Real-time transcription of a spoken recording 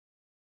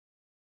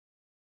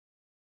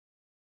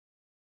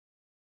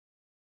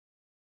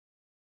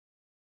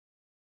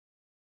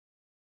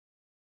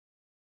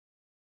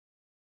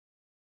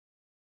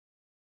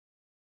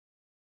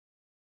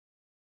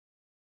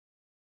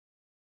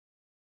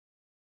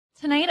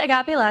Tonight,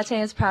 Agape Latte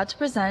is proud to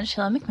present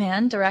Sheila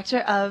McMahon,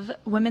 Director of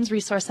Women's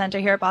Resource Center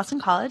here at Boston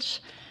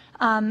College.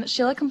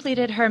 Sheila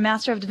completed her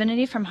Master of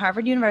Divinity from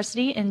Harvard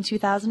University in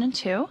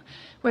 2002,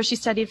 where she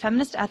studied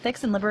feminist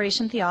ethics and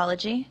liberation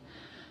theology.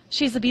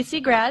 She's a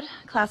BC grad,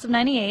 class of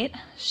 '98.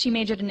 She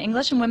majored in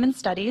English and Women's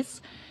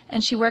Studies,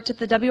 and she worked at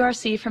the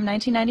WRC from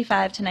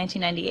 1995 to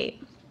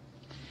 1998.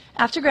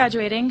 After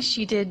graduating,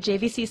 she did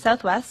JVC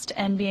Southwest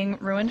and being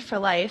ruined for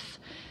life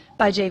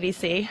by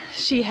JVC.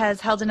 She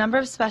has held a number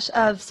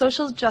of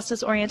social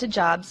justice-oriented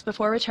jobs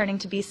before returning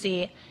to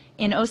BC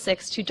in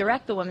 '06 to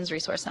direct the Women's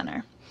Resource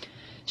Center.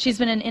 She's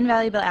been an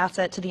invaluable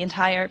asset to the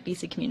entire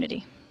BC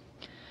community.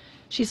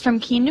 She's from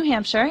Keene, New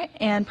Hampshire,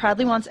 and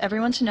proudly wants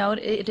everyone to know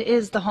it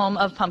is the home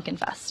of Pumpkin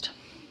Fest.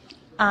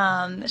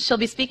 She'll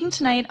be speaking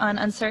tonight on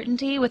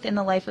uncertainty within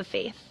the life of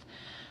faith.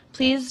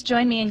 Please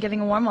join me in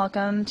giving a warm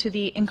welcome to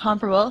the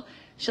incomparable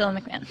Sheila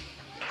McMahon.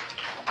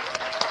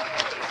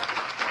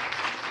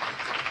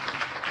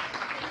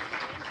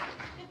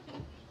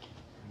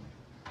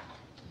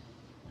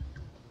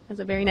 That's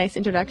a very nice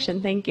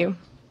introduction. Thank you.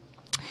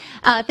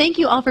 Thank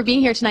you all for being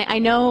here tonight. I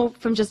know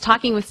from just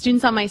talking with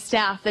students on my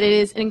staff that it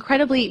is an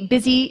incredibly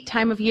busy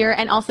time of year,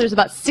 and also there's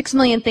about 6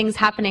 million things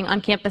happening on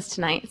campus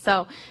tonight.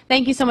 So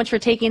thank you so much for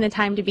taking the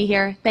time to be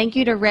here. Thank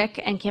you to Rick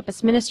and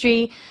Campus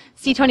Ministry,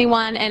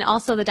 C21, and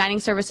also the dining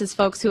services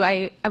folks who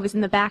I was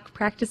in the back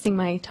practicing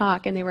my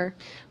talk, and they were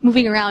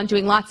moving around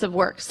doing lots of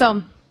work.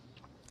 So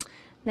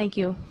thank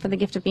you for the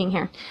gift of being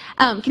here.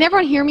 Can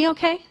everyone hear me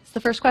okay? It's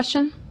the first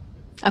question.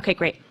 Okay,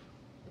 great.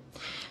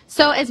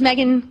 So as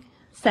Megan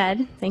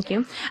said, thank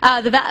you,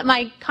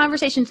 my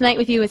conversation tonight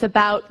with you is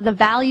about the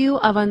value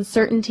of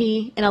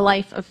uncertainty in a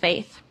life of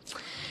faith.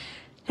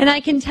 And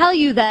I can tell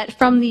you that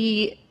from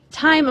the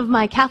time of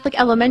my Catholic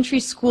elementary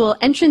school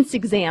entrance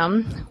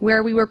exam,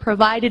 where we were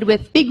provided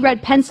with big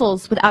red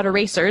pencils without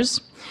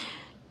erasers,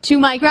 to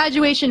my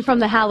graduation from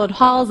the hallowed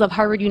halls of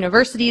Harvard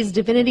University's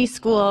Divinity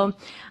School,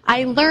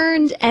 I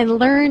learned and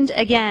learned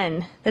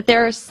again that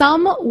there are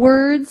some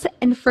words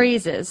and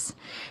phrases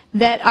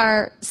that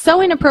are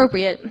so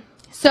inappropriate,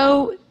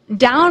 so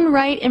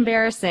downright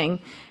embarrassing,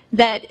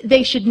 that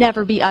they should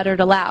never be uttered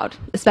aloud,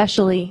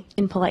 especially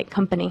in polite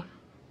company.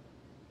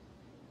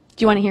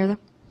 Do you want to hear them?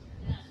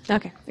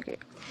 Okay, great.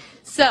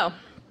 So,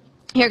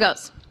 here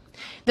goes.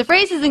 The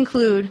phrases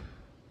include,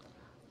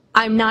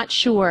 I'm not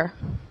sure,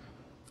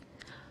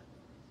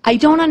 I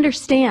don't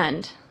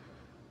understand,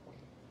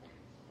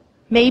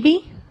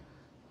 maybe,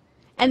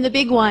 and the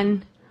big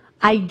one,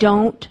 I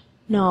don't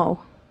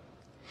know.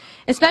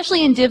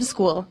 Especially in div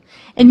school,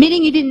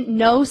 admitting you didn't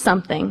know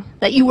something,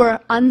 that you were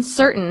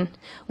uncertain,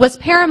 was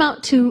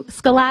paramount to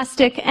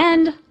scholastic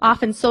and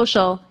often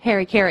social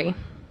hara-kiri.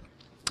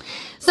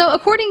 So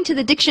according to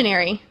the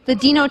dictionary, the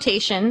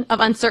denotation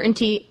of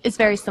uncertainty is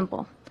very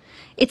simple.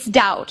 It's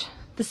doubt,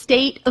 the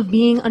state of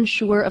being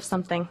unsure of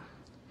something.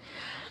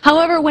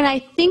 However, when I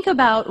think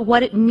about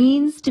what it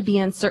means to be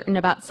uncertain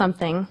about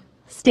something,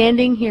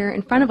 standing here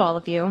in front of all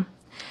of you,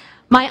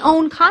 my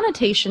own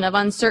connotation of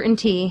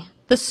uncertainty,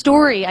 the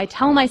story I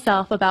tell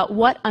myself about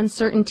what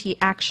uncertainty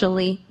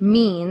actually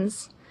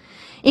means,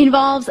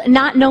 involves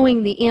not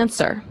knowing the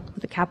answer,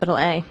 with a capital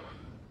A.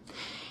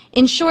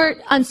 In short,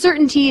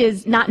 uncertainty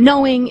is not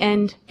knowing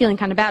and feeling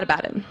kind of bad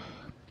about it.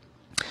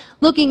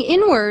 Looking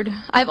inward,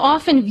 I've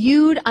often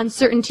viewed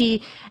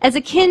uncertainty as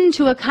akin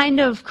to a kind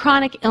of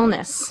chronic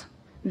illness.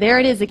 There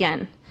it is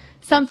again,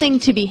 something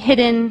to be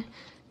hidden,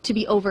 to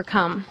be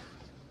overcome.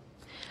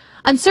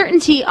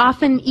 Uncertainty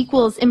often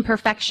equals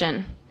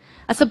imperfection,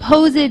 a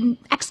supposed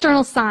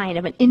external sign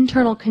of an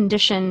internal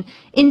condition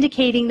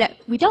indicating that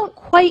we don't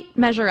quite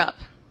measure up.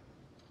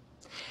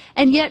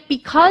 And yet,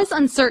 because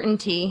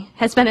uncertainty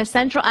has been a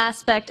central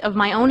aspect of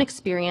my own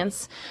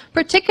experience,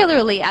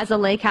 particularly as a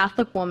lay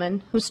Catholic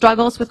woman who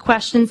struggles with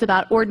questions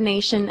about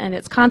ordination and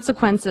its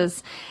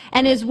consequences,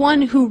 and is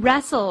one who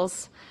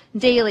wrestles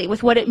daily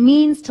with what it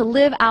means to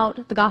live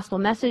out the gospel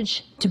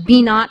message, to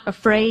be not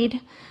afraid,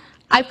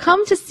 I've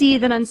come to see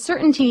that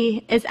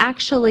uncertainty is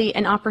actually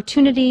an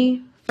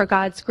opportunity for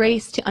God's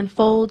grace to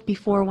unfold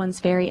before one's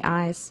very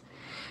eyes.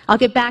 I'll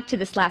get back to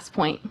this last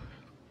point.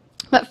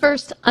 But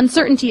first,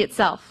 uncertainty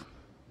itself.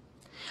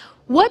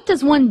 What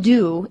does one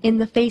do in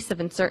the face of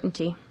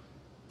uncertainty?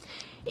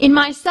 In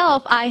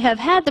myself, I have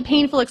had the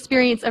painful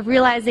experience of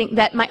realizing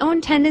that my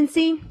own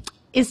tendency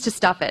is to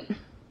stuff it.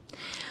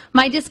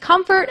 My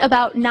discomfort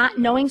about not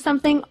knowing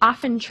something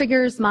often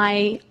triggers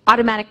my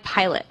automatic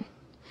pilot.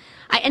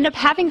 I end up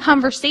having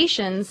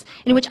conversations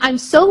in which I'm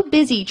so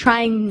busy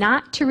trying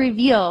not to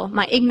reveal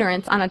my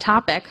ignorance on a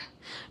topic,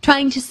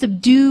 trying to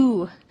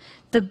subdue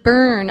the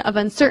burn of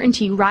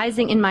uncertainty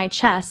rising in my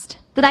chest,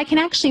 that I can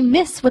actually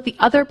miss what the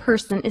other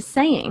person is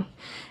saying.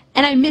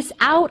 And I miss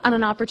out on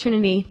an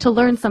opportunity to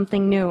learn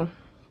something new.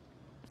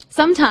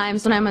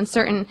 Sometimes when I'm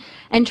uncertain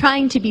and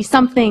trying to be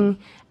something,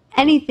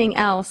 anything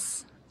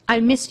else,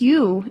 I miss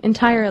you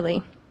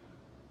entirely.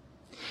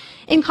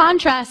 In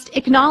contrast,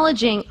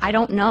 acknowledging I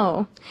don't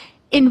know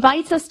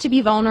invites us to be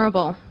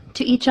vulnerable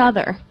to each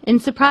other in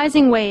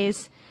surprising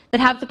ways that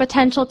have the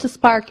potential to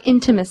spark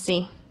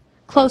intimacy,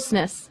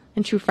 closeness,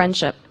 and true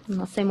friendship.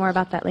 And I'll say more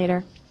about that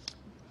later.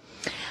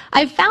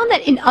 I've found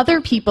that in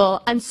other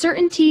people,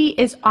 uncertainty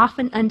is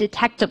often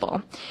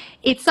undetectable.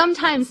 It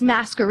sometimes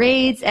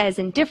masquerades as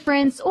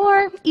indifference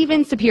or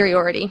even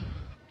superiority.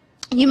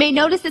 You may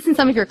notice this in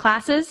some of your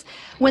classes.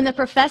 When the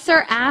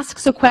professor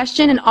asks a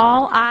question and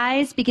all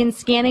eyes begin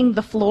scanning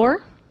the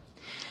floor,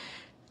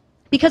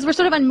 because we're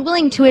sort of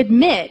unwilling to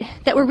admit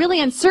that we're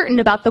really uncertain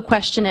about the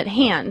question at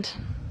hand.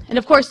 And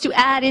of course, to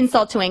add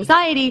insult to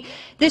anxiety,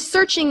 this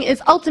searching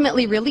is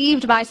ultimately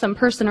relieved by some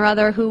person or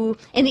other who,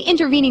 in the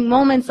intervening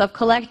moments of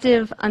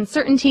collective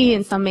uncertainty,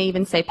 and some may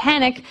even say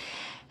panic,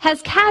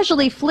 has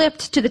casually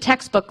flipped to the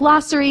textbook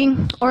glossary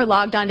or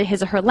logged onto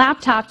his or her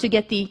laptop to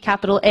get the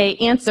capital A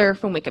answer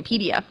from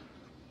Wikipedia.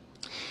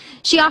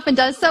 She often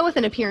does so with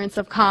an appearance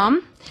of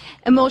calm,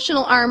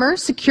 emotional armor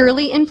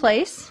securely in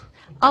place,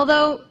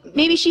 although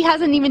maybe she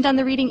hasn't even done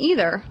the reading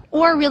either,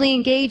 or really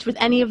engaged with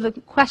any of the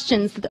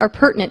questions that are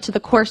pertinent to the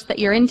course that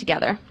you're in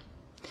together.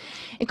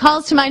 It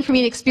calls to mind for me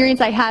an experience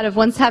I had of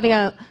once having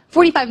a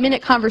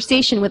 45-minute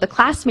conversation with a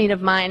classmate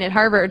of mine at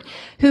Harvard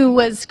who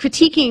was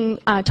critiquing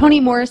Toni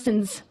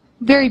Morrison's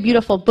very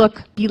beautiful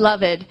book,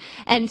 Beloved,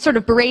 and sort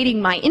of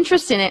berating my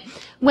interest in it,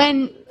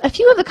 when a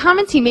few of the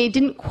comments he made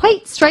didn't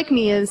quite strike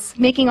me as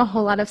making a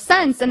whole lot of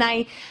sense, and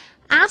I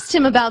asked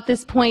him about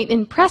this point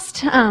and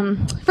pressed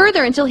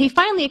further until he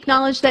finally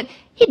acknowledged that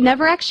he'd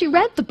never actually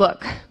read the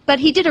book, but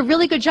he did a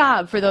really good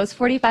job for those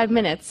 45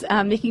 minutes,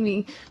 making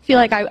me feel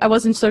like I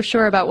wasn't so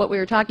sure about what we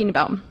were talking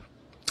about.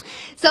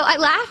 So I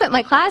laugh at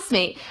my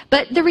classmate,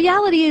 but the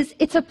reality is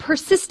it's a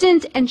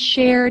persistent and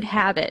shared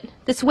habit,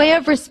 this way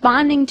of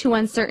responding to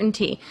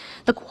uncertainty,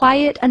 the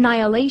quiet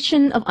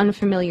annihilation of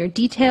unfamiliar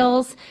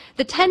details,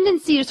 the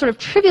tendency to sort of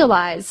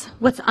trivialize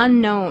what's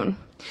unknown,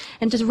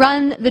 and just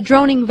run the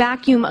droning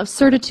vacuum of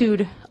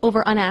certitude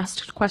over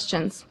unasked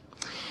questions.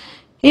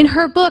 In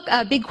her book,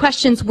 Big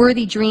Questions,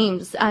 Worthy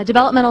Dreams,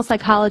 developmental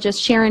psychologist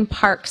Sharon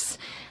Parks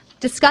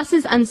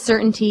discusses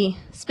uncertainty,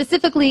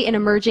 specifically in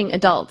emerging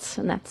adults,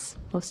 and that's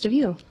most of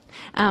you,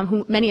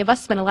 who many of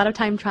us spend a lot of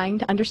time trying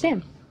to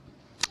understand.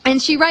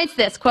 And she writes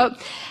this, quote,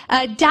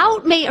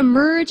 "Doubt may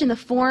emerge in the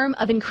form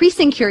of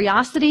increasing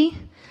curiosity,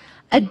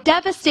 a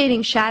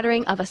devastating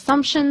shattering of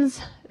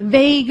assumptions,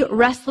 vague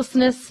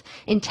restlessness,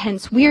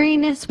 intense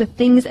weariness with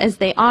things as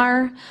they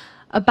are,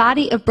 a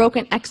body of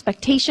broken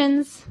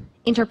expectations,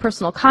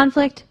 interpersonal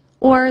conflict,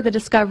 or the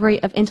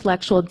discovery of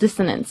intellectual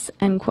dissonance,"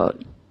 end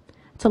quote.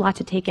 It's a lot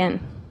to take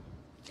in.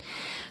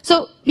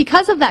 So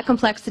because of that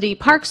complexity,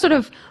 Parks sort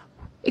of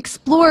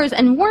explores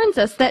and warns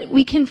us that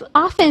we can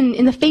often,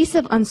 in the face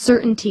of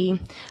uncertainty,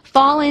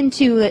 fall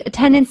into a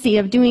tendency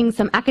of doing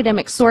some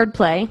academic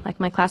swordplay, like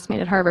my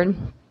classmate at Harvard,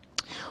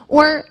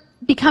 or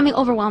becoming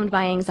overwhelmed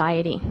by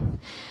anxiety.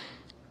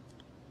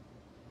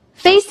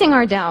 Facing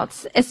our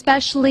doubts,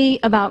 especially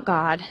about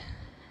God,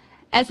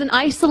 as an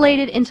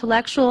isolated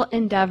intellectual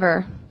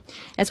endeavor,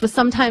 as was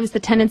sometimes the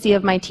tendency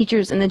of my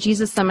teachers in the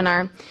Jesus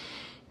Seminar,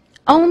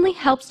 only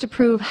helps to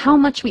prove how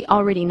much we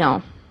already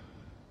know.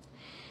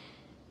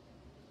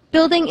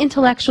 Building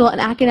intellectual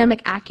and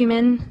academic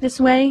acumen this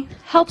way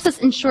helps us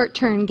in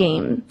short-term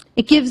game.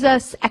 It gives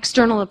us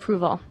external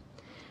approval,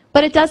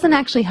 but it doesn't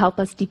actually help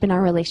us deepen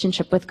our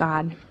relationship with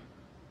God.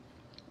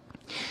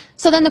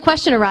 So then the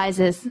question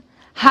arises,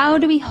 how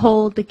do we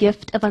hold the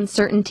gift of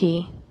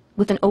uncertainty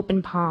with an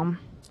open palm,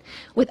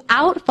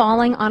 without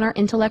falling on our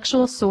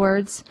intellectual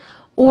swords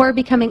or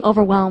becoming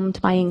overwhelmed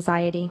by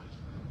anxiety?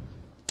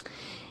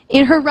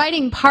 In her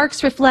writing,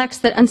 Parks reflects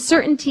that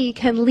uncertainty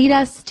can lead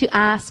us to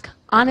ask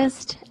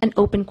honest and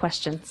open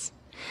questions.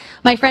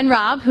 My friend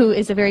Rob, who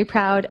is a very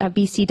proud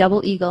BC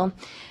Double Eagle,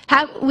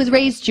 was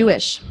raised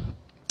Jewish.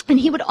 And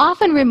he would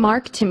often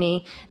remark to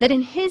me that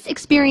in his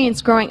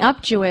experience growing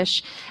up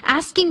Jewish,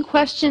 asking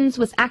questions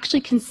was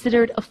actually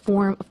considered a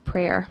form of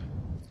prayer.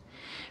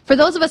 For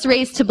those of us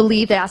raised to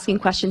believe that asking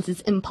questions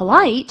is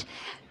impolite,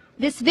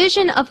 this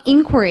vision of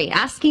inquiry,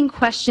 asking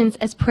questions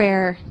as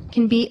prayer,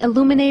 can be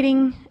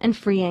illuminating and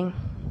freeing.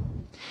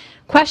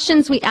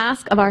 Questions we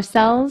ask of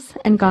ourselves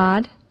and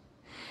God,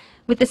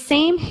 with the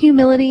same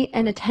humility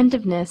and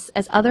attentiveness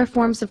as other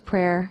forms of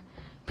prayer,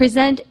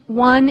 present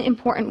one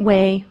important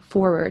way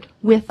forward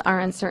with our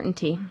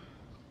uncertainty.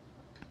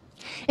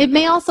 It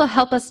may also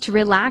help us to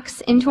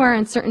relax into our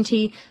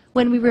uncertainty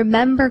when we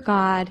remember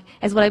God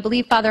as what I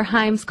believe Father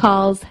Himes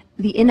calls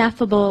the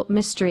ineffable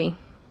mystery.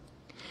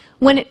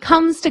 When it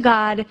comes to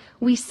God,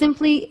 we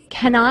simply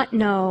cannot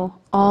know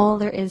all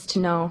there is to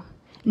know,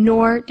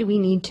 nor do we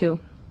need to.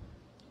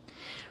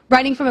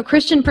 Writing from a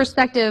Christian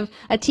perspective,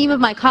 a team of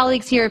my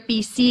colleagues here at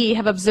BC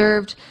have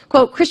observed,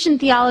 quote, "Christian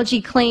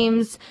theology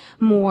claims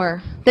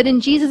more, that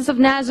in Jesus of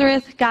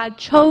Nazareth, God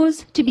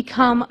chose to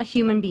become a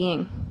human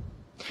being.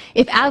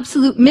 If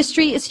absolute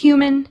mystery is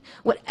human,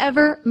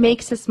 whatever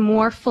makes us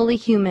more fully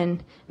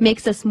human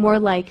makes us more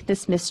like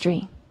this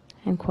mystery,"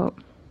 end quote.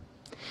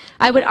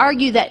 I would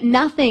argue that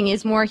nothing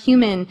is more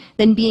human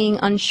than being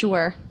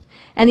unsure,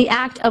 and the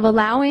act of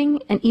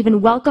allowing and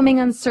even welcoming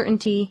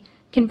uncertainty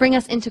can bring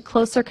us into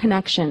closer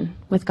connection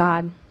with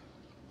God.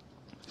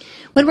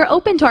 When we're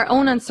open to our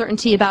own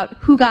uncertainty about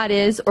who God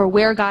is or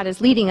where God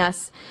is leading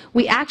us,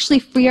 we actually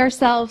free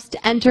ourselves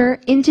to enter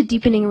into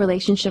deepening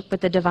relationship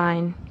with the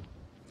divine.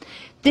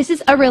 This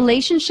is a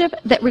relationship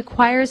that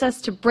requires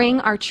us to bring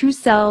our true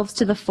selves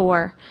to the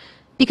fore,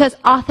 because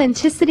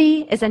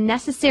authenticity is a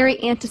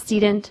necessary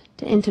antecedent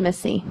to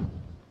intimacy.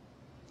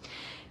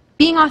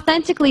 Being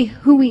authentically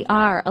who we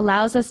are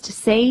allows us to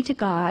say to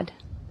God,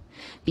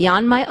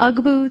 beyond my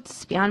Ugg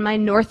boots, beyond my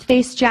North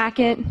Face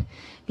jacket,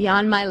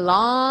 beyond my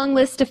long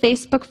list of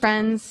Facebook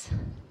friends,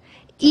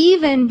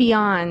 even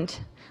beyond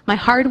my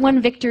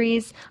hard-won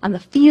victories on the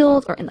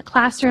field or in the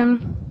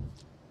classroom,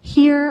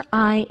 here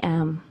I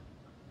am.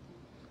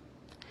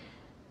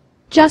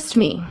 Just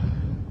me,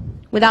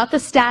 without the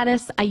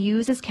status I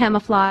use as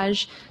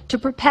camouflage to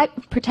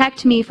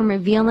protect me from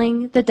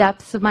revealing the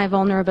depths of my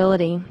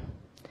vulnerability.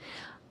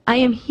 I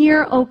am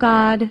here, O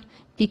God,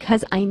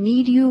 because I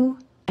need you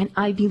and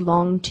I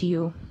belong to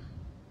you.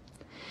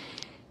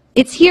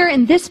 It's here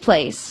in this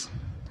place,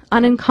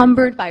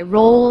 unencumbered by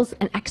roles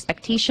and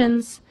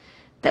expectations,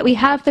 that we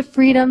have the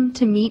freedom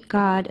to meet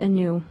God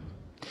anew,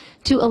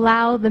 to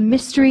allow the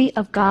mystery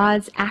of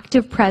God's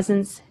active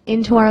presence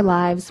into our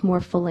lives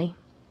more fully.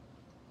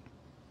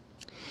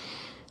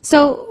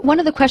 So one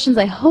of the questions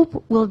I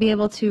hope we'll be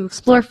able to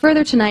explore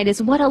further tonight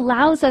is what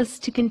allows us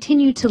to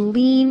continue to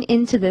lean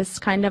into this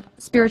kind of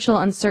spiritual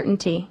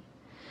uncertainty,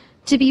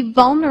 to be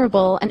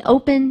vulnerable and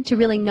open to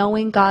really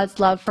knowing God's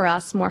love for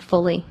us more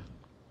fully.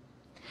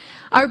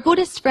 Our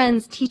Buddhist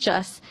friends teach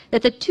us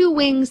that the two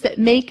wings that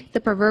make the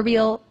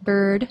proverbial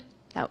bird,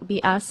 that would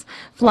be us,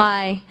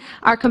 fly,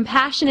 are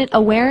compassionate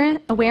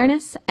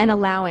awareness and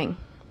allowing.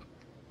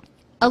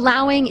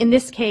 Allowing, in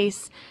this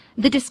case,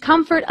 the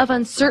discomfort of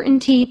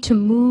uncertainty to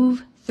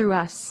move through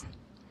us.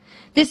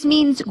 This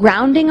means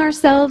grounding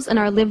ourselves in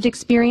our lived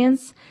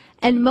experience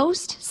and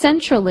most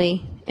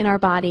centrally in our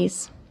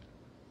bodies.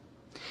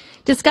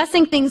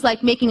 Discussing things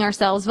like making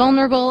ourselves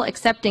vulnerable,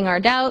 accepting our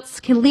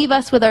doubts, can leave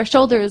us with our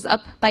shoulders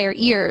up by our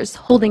ears,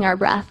 holding our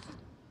breath.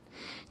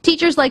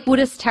 Teachers like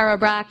Buddhist Tara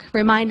Brach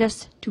remind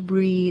us to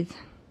breathe,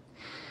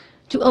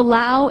 to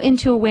allow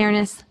into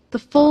awareness the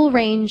full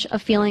range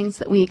of feelings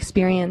that we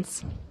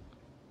experience.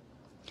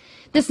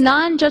 This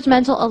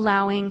non-judgmental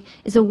allowing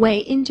is a way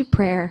into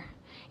prayer,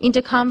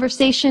 into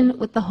conversation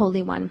with the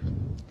Holy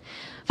One.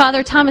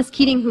 Father Thomas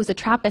Keating, who's a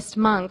Trappist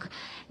monk,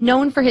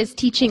 known for his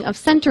teaching of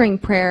centering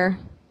prayer,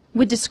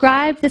 would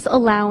describe this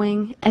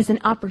allowing as an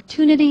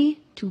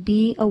opportunity to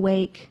be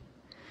awake,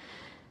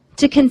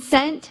 to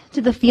consent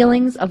to the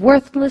feelings of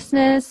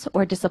worthlessness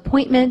or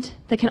disappointment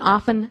that can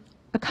often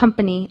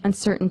accompany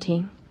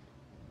uncertainty.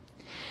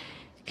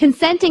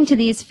 Consenting to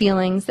these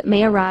feelings that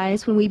may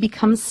arise when we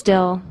become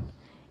still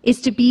is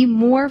to be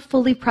more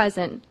fully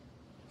present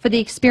for the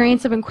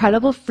experience of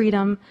incredible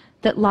freedom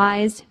that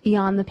lies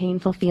beyond the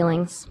painful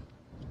feelings.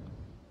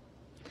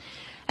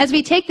 As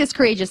we take this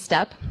courageous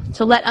step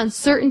to let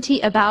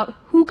uncertainty about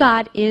who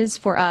God is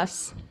for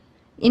us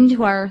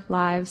into our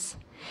lives,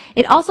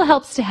 it also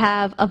helps to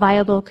have a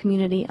viable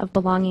community of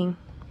belonging.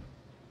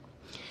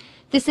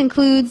 This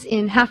includes,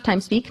 in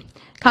halftime speak,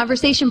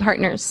 conversation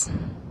partners,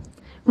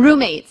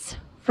 roommates,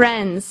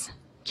 friends,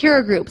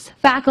 cure groups,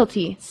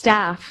 faculty,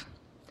 staff,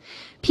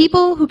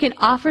 people who can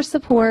offer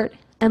support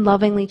and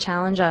lovingly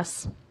challenge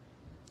us.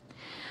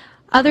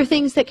 Other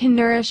things that can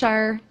nourish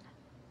our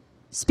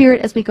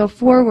spirit as we go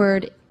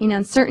forward in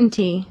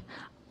uncertainty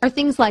are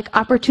things like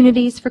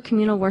opportunities for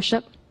communal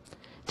worship,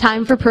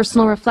 time for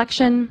personal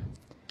reflection,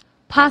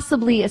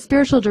 possibly a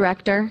spiritual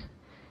director,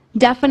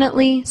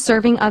 definitely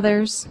serving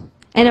others,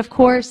 and of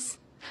course,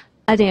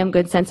 a damn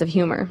good sense of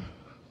humor.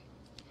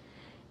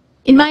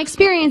 In my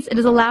experience, it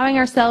is allowing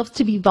ourselves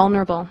to be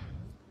vulnerable,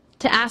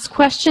 to ask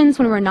questions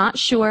when we're not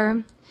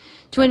sure,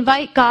 to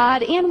invite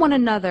God and one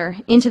another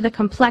into the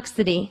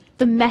complexity,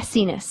 the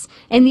messiness,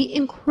 and the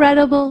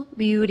incredible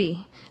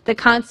beauty that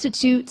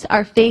constitutes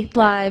our faith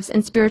lives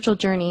and spiritual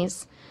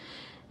journeys,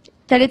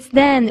 that it's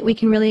then that we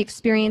can really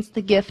experience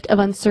the gift of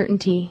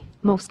uncertainty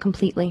most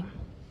completely.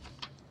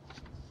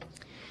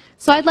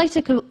 So I'd like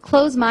to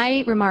close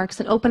my remarks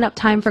and open up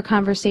time for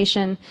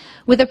conversation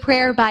with a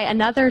prayer by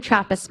another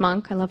Trappist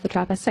monk, I love the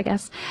Trappists, I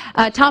guess,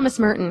 Thomas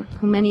Merton,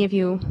 who many of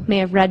you may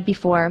have read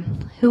before,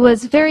 who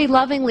was very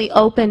lovingly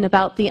open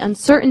about the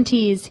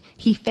uncertainties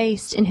he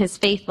faced in his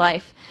faith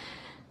life.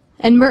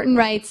 And Merton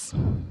writes,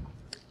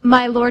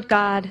 "My Lord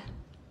God,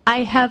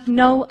 I have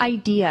no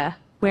idea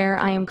where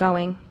I am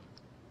going.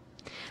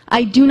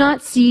 I do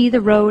not see the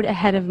road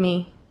ahead of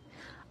me.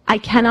 I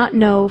cannot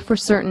know for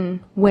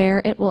certain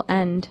where it will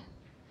end.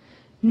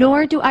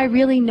 Nor do I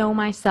really know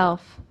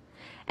myself.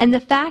 And the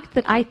fact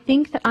that I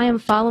think that I am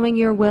following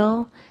your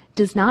will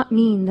does not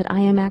mean that I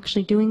am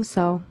actually doing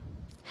so.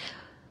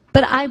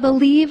 But I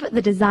believe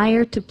the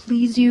desire to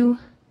please you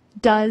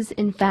does,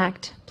 in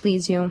fact,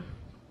 please you.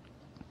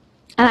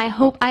 And I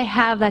hope I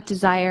have that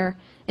desire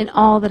in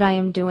all that I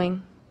am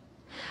doing.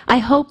 I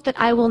hope that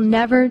I will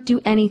never do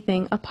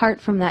anything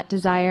apart from that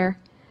desire.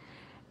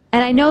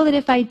 And I know that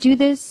if I do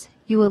this,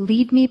 you will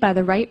lead me by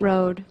the right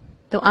road,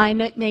 though I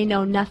may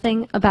know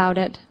nothing about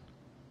it.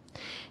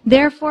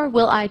 Therefore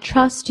will I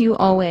trust you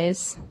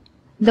always.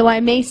 Though I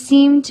may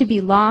seem to be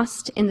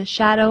lost in the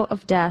shadow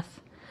of death,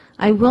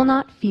 I will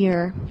not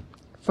fear,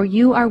 for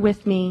you are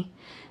with me,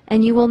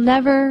 and you will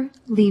never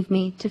leave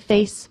me to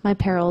face my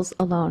perils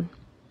alone.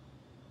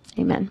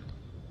 Amen.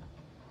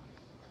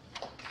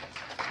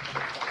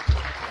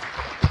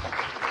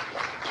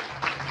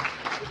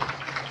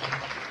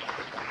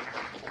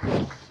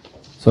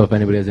 So if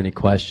anybody has any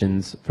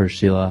questions for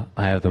Sheila,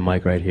 I have the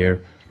mic right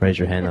here. Raise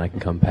your hand and I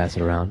can come pass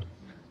it around.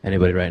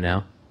 Anybody right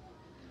now?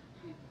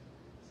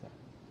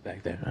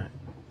 Back there. All right.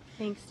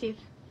 Thanks, Steve.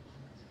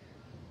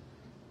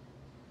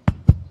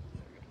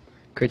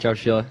 Great job,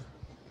 Sheila.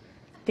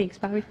 Thanks,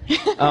 Bobby.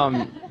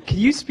 Could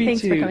you speak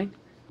Thanks to... for coming.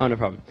 Oh, no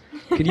problem.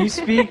 Could you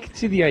speak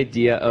to the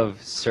idea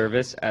of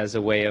service as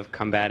a way of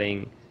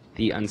combating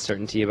the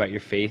uncertainty about your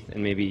faith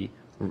and maybe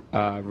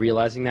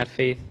realizing that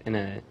faith in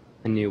a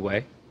new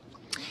way?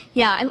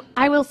 Yeah,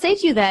 I will say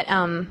to you that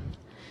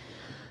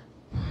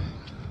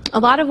a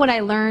lot of what I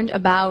learned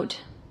about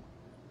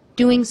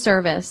doing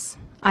service,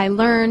 I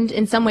learned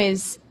in some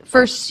ways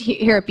first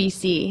here at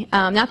BC.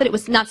 Not that it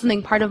was not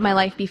something part of my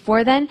life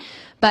before then,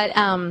 but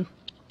I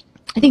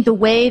think the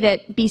way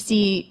that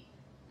BC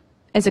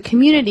as a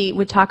community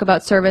would talk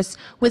about service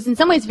was in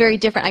some ways very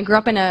different. I grew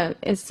up in a,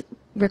 as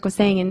Rick was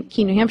saying, in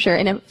Keene, New Hampshire,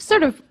 in a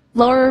sort of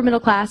lower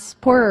middle class,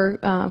 poorer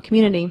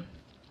community.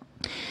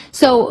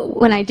 So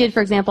when I did,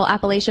 for example,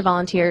 Appalachia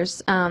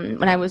Volunteers,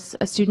 when I was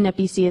a student at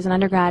BC as an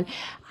undergrad,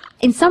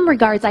 in some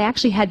regards, I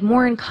actually had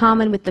more in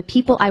common with the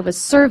people I was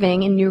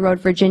serving in New Road,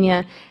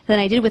 Virginia, than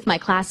I did with my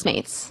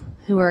classmates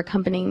who were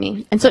accompanying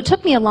me. And so it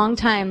took me a long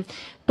time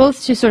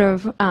both to sort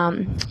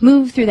of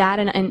move through that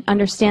and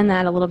understand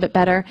that a little bit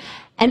better.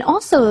 And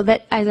also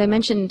that, as I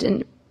mentioned,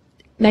 and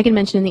Megan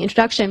mentioned in the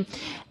introduction,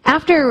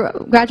 after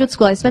graduate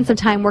school, I spent some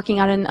time working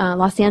out in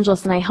Los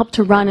Angeles, and I helped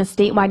to run a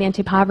statewide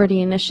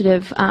anti-poverty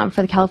initiative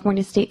for the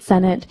California State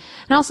Senate.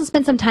 And I also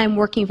spent some time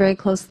working very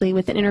closely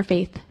with an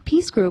interfaith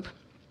peace group.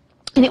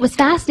 And it was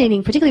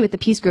fascinating, particularly with the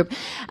peace group,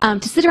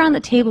 to sit around the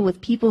table with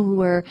people who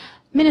were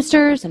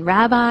ministers and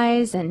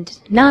rabbis and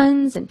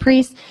nuns and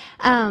priests,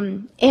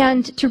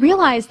 and to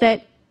realize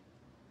that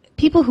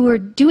people who were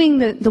doing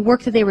the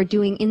work that they were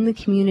doing in the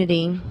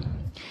community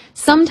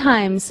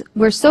sometimes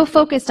were so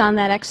focused on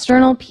that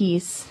external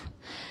piece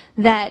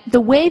that the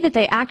way that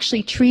they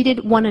actually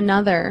treated one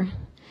another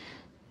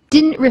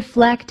didn't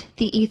reflect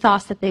the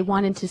ethos that they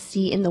wanted to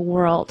see in the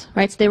world,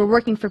 right? So they were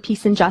working for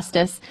peace and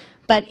justice,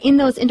 but in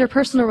those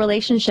interpersonal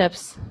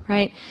relationships,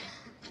 right,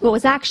 what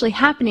was actually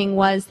happening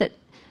was that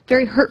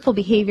very hurtful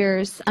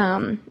behaviors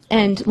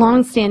and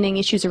long-standing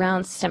issues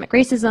around systemic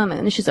racism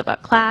and issues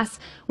about class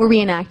were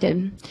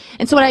reenacted.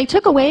 And so what I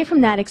took away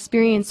from that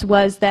experience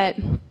was that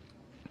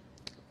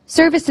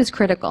service is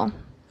critical,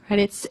 right?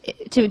 It's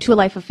to a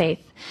life of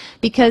faith,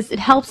 because it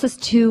helps us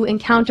to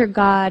encounter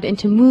God and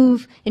to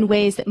move in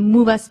ways that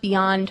move us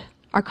beyond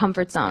our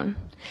comfort zone.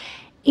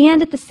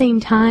 And at the same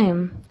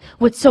time,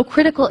 what's so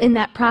critical in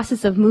that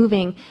process of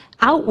moving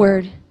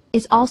outward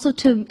is also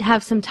to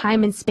have some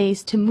time and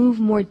space to move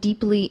more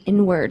deeply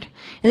inward.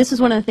 And this was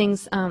one of the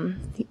things,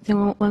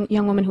 the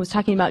young woman who was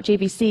talking about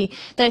JVC,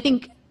 that I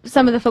think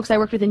some of the folks I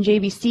worked with in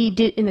JVC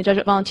did, in the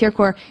Jesuit Volunteer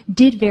Corps,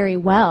 did very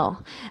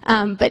well.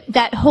 But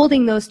that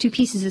holding those two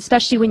pieces,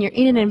 especially when you're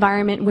in an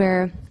environment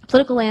where a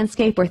political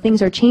landscape, where things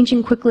are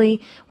changing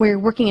quickly, where you're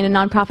working in a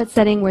nonprofit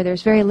setting where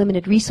there's very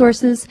limited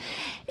resources,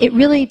 it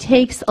really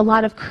takes a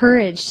lot of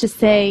courage to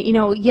say, you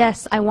know,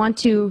 yes, I want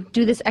to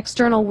do this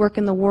external work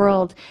in the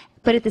world,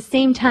 but at the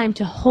same time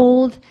to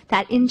hold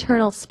that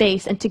internal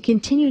space and to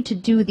continue to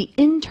do the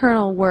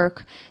internal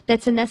work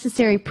that's a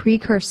necessary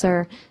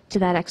precursor to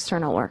that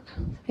external work.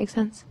 Make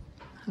sense?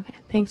 Okay,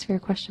 thanks for your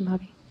question,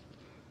 Bobby.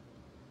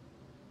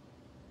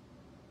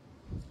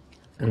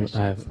 And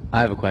I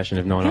have a question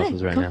if no one else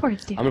is right now. Go for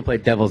it, Steve. I'm going to play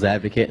devil's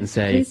advocate and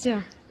say, Please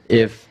do.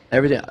 if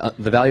everything,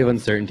 the value of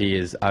uncertainty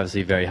is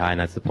obviously very high, and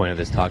that's the point of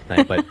this talk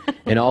tonight, but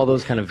in all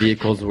those kind of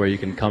vehicles where you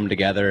can come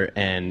together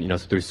and, you know,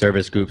 through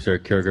service groups or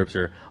cure groups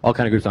or all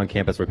kind of groups on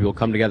campus where people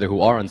come together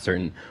who are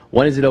uncertain,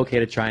 when is it okay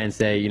to try and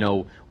say, you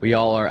know, we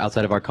all are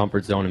outside of our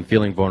comfort zone and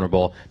feeling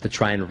vulnerable, to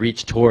try and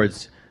reach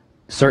towards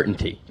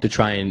certainty, to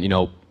try and, you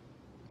know,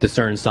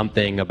 discern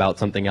something about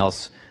something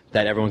else,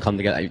 that everyone come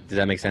together? Does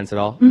that make sense at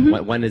all?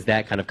 Mm-hmm. When does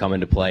that kind of come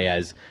into play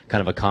as kind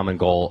of a common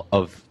goal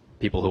of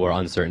people who are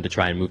uncertain to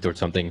try and move towards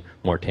something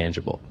more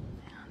tangible?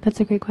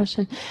 That's a great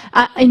question.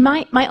 In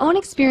my own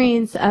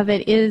experience of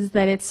it is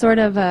that it's sort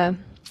of a,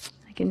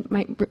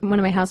 one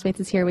of my housemates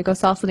is here, we go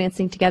salsa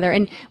dancing together,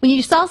 and when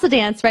you salsa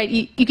dance, right,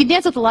 you can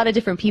dance with a lot of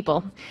different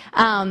people,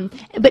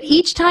 but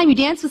each time you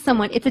dance with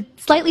someone, it's a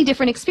slightly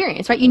different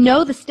experience, right? You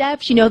know the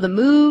steps, you know the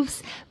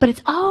moves, but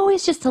it's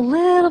always just a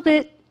little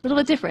bit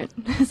different.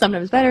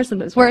 Sometimes better,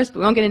 sometimes worse, but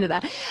we won't get into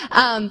that.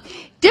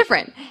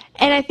 Different.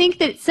 And I think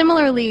that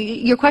similarly,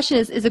 your question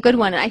is a good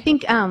one. I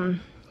think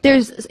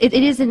it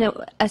is in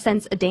a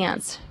sense a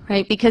dance,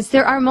 right? Because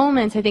there are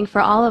moments, I think,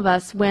 for all of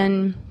us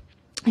when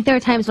like there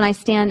are times when I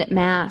stand at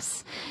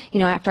Mass,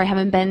 after I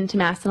haven't been to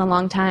Mass in a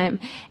long time,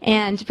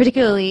 and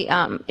particularly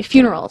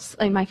funerals.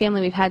 In my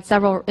family, we've had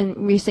several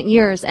in recent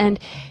years, and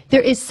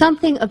there is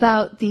something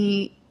about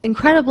the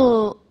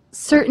incredible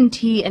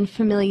certainty and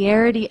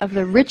familiarity of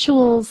the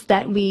rituals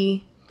that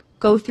we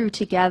go through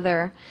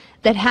together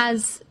that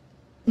has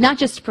not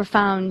just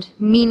profound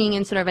meaning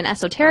in sort of an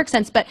esoteric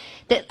sense, but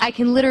that I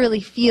can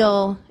literally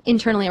feel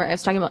internally. I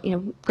was talking about,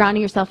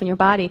 grounding yourself in your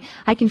body.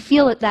 I can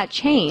feel that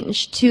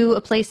change to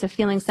a place of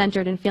feeling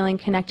centered and feeling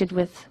connected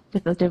with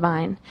the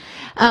divine.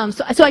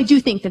 So I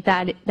do think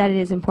that it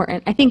is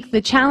important. I think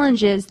the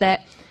challenge is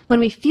that when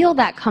we feel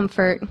that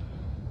comfort,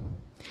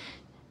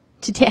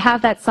 to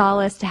have that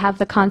solace, to have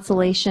the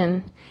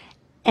consolation,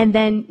 and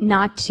then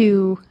not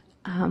to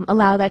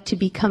allow that to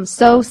become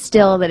so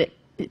still that it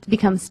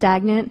becomes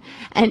stagnant,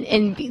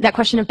 and that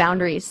question of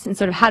boundaries and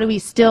sort of how do we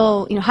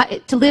still,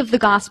 to live the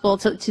gospel,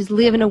 to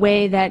live in a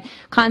way that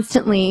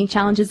constantly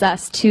challenges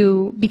us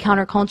to be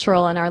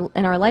countercultural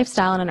in our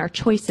lifestyle and in our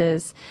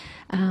choices.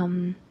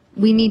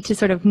 We need to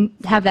sort of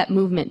have that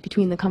movement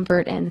between the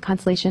comfort and the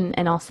consolation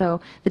and also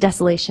the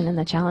desolation and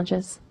the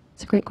challenges.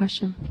 It's a great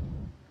question.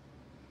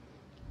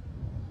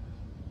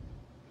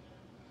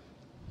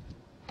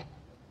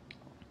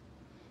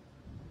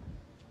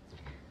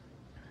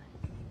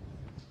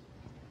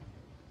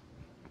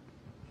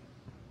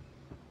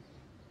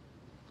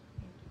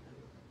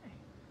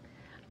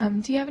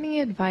 Do you have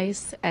any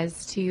advice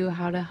as to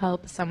how to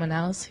help someone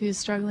else who's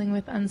struggling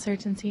with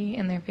uncertainty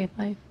in their faith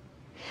life?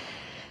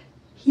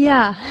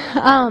 Yeah.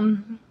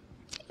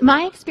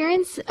 My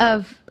experience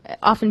of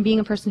often being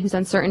a person who's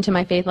uncertain to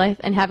my faith life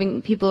and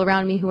having people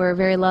around me who are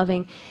very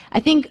loving, I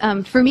think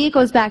for me it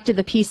goes back to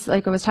the piece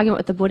like I was talking about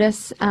with the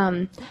Buddhists.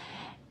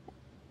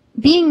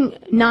 Being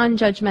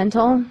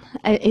non-judgmental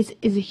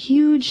is a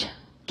huge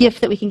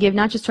gift that we can give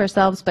not just to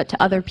ourselves but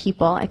to other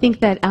people. I think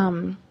that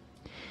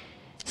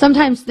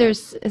sometimes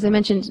there's, as I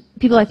mentioned,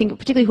 people I think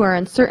particularly who are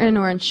uncertain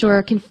or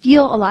unsure can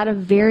feel a lot of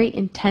very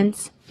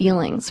intense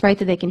feelings, right?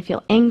 That they can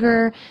feel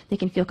anger, they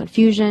can feel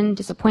confusion,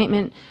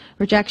 disappointment,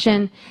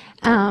 rejection.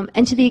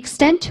 And to the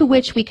extent to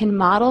which we can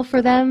model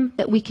for them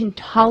that we can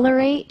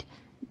tolerate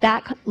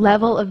that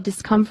level of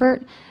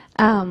discomfort,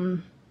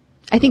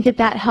 I think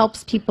that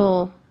helps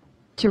people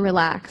to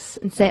relax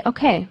and say,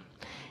 okay,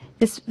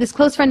 this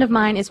close friend of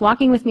mine is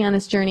walking with me on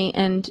this journey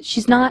and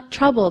she's not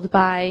troubled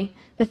by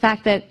the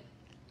fact that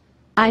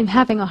I'm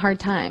having a hard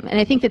time. And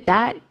I think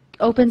that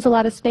opens a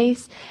lot of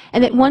space,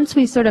 and that once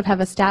we sort of have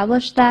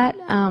established that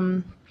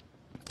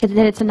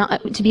it's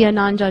to be a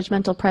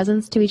non-judgmental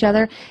presence to each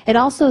other, it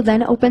also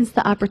then opens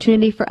the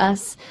opportunity for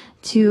us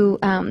to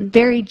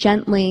very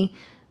gently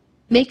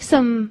make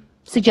some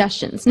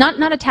suggestions,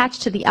 not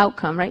attached to the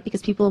outcome, right?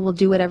 Because people will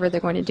do whatever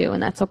they're going to do,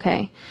 and that's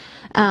okay.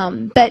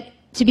 But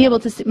to be able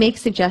to make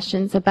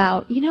suggestions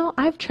about,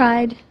 I've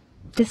tried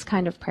this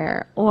kind of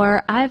prayer,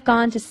 or I've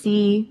gone to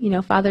see,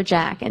 Father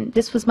Jack, and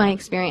this was my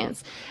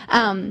experience.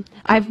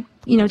 I've,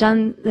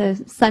 done the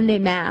Sunday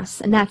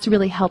Mass, and that's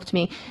really helped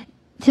me.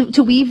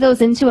 To weave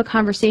those into a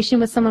conversation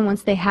with someone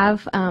once they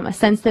have a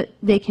sense that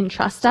they can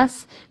trust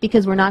us,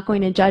 because we're not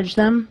going to judge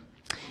them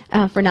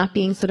for not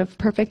being sort of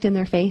perfect in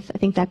their faith, I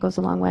think that goes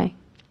a long way.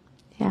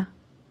 Yeah,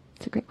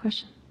 it's a great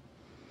question.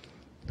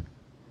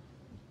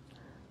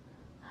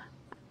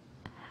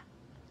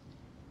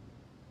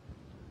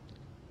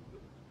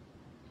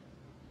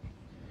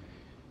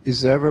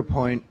 Is there ever a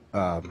point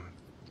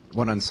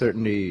when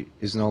uncertainty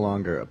is no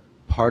longer a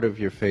part of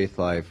your faith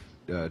life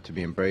to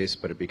be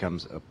embraced, but it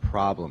becomes a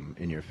problem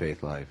in your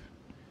faith life?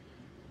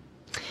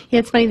 Yeah,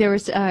 it's funny. There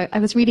was I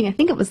was reading, I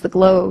think it was the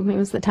Globe, it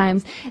was the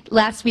Times,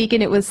 last week,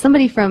 and it was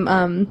somebody from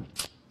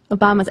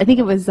Obama's. I think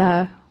it was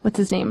what's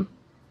his name,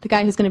 the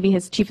guy who's going to be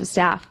his chief of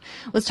staff,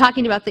 was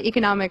talking about the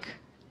economic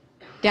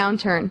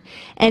downturn,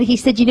 and he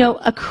said,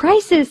 a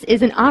crisis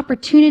is an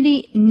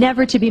opportunity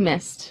never to be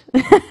missed.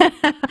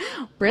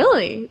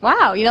 Really?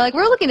 Wow.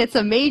 We're looking at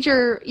some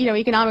major,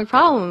 economic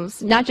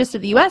problems, not just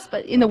in the U.S.,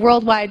 but in the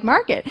worldwide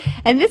market.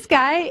 And this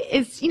guy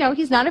is,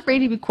 he's not afraid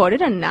to be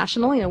quoted on a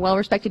national,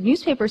 well-respected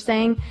newspaper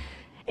saying,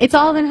 it's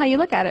all in how you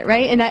look at it,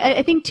 right? And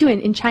I think, too,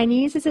 in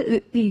Chinese,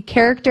 the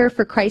character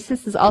for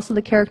crisis is also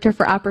the character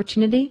for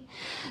opportunity.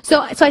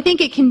 So I think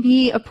it can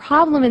be a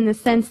problem in the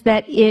sense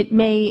that it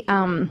may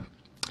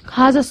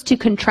cause us to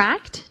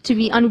contract, to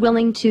be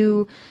unwilling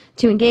to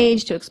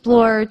engage, to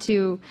explore,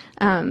 to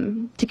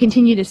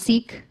continue to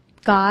seek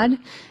God.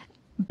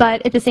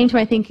 But at the same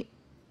time, I think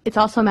it's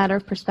also a matter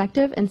of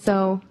perspective. And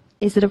so,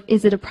 is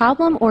it a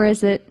problem or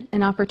is it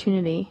an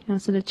opportunity?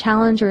 Is it a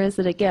challenge or is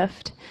it a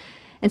gift?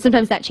 And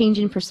sometimes that change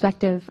in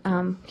perspective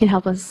can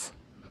help us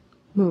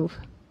move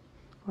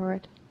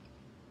forward.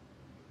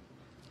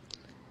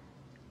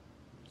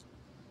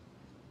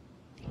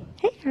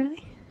 Hey,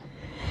 Carly.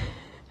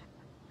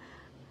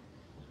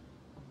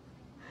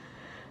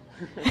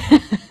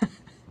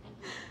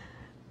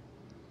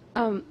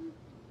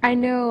 I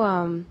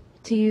know,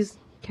 to use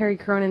Carrie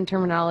Cronin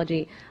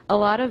terminology, a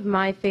lot of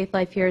my faith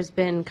life here has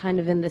been kind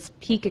of in this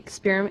peak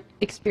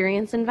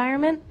experience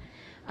environment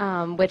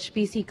which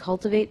BC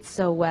cultivates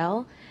so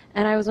well.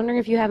 And I was wondering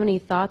if you have any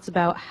thoughts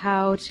about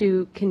how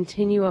to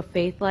continue a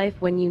faith life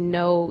when you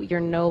know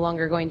you're no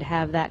longer going to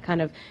have that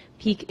kind of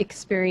peak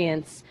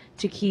experience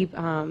to keep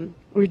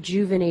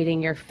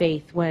rejuvenating your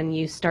faith when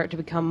you start to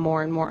become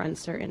more and more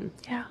uncertain.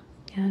 Yeah.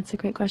 Yeah, that's a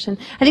great question.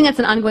 I think that's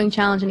an ongoing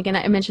challenge. And again,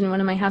 I mentioned one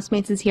of my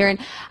housemates is here. And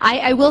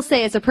I will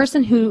say, as a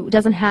person who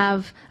doesn't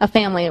have a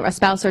family or a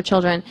spouse or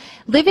children,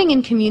 living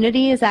in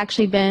community has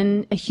actually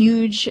been a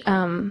huge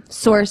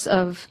source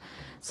of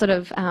sort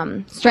of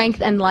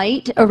strength and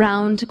light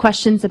around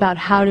questions about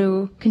how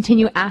to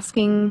continue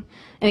asking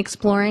and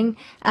exploring.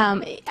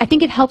 I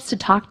think it helps to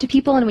talk to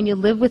people, and when you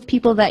live with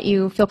people that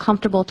you feel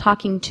comfortable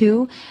talking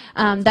to,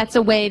 that's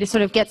a way to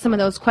sort of get some of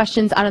those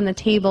questions out on the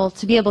table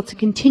to be able to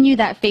continue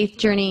that faith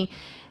journey,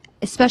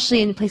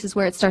 especially in places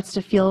where it starts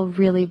to feel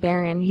really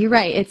barren. You're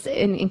right,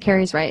 and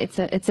Carrie's right,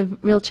 it's a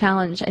real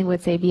challenge, I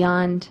would say,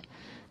 beyond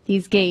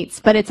these gates.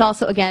 But it's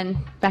also, again,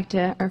 back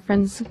to our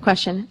friend's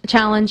question, a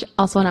challenge,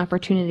 also an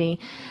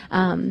opportunity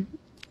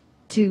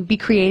to be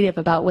creative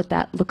about what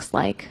that looks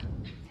like.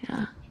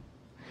 Yeah.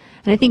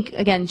 And I think,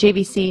 again,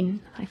 JVC,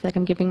 I feel like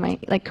I'm giving my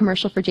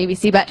commercial for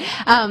JVC, but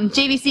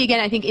JVC, again,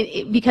 I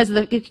think because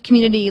of the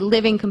community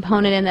living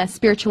component and the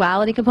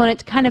spirituality component,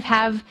 to kind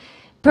of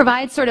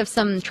provide sort of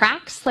some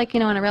tracks, like,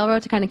 on a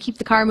railroad, to kind of keep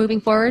the car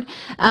moving forward,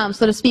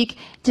 so to speak,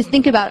 to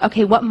think about,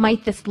 okay, what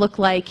might this look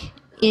like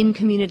in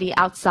community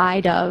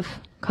outside of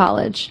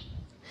college?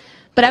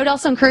 But I would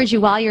also encourage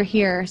you while you're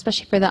here,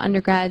 especially for the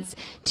undergrads,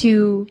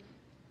 to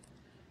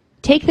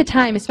take the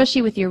time,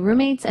 especially with your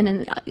roommates and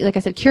then, like I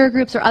said, cure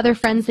groups or other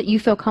friends that you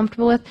feel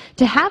comfortable with,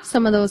 to have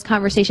some of those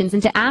conversations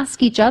and to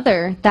ask each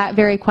other that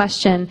very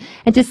question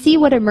and to see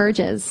what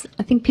emerges.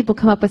 I think people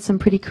come up with some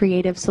pretty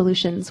creative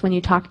solutions when you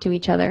talk to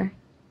each other.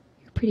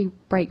 You're a pretty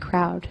bright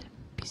crowd,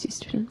 BC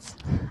students.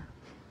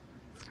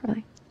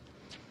 Really.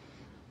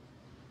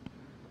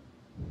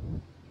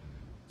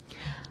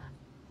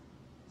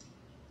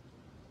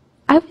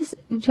 Do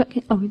you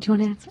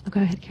want to answer? Oh,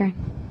 go ahead, Karen.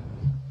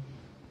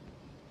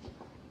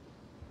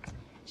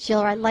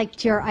 Sheila, I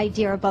liked your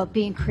idea about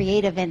being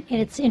creative, and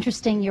it's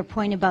interesting your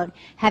point about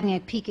having a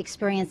peak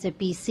experience at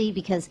BC,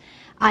 because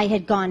I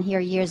had gone here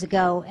years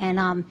ago,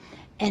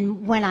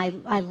 and when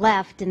I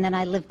left and then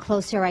I lived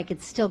closer, I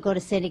could still go to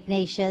St.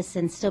 Ignatius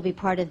and still be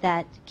part of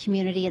that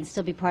community and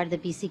still be part of the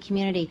BC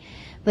community.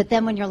 But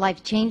then when your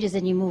life changes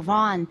and you move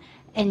on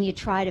and you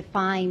try to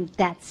find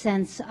that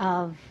sense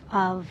of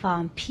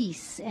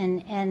peace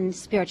and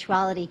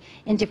spirituality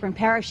in different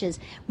parishes,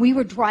 we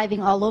were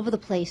driving all over the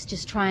place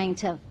just trying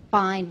to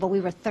find what we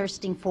were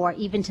thirsting for,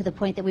 even to the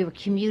point that we were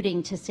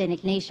commuting to St.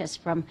 Ignatius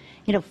from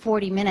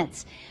 40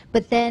 minutes.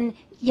 But then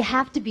you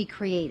have to be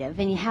creative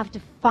and you have to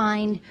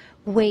find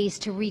ways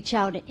to reach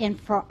out. And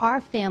for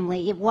our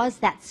family, it was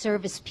that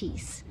service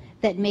piece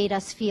that made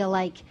us feel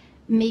like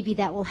maybe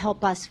that will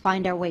help us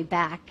find our way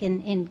back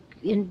and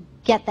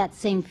get that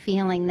same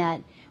feeling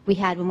that we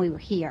had when we were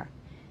here.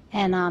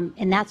 And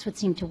that's what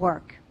seemed to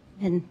work.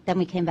 And then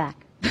we came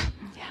back.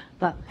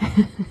 But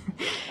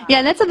yeah,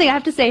 and that's something I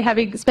have to say,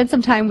 having spent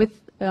some time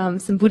with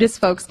some Buddhist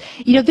folks,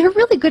 they're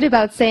really good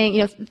about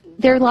saying,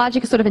 their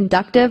logic is sort of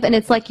inductive, and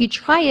it's like you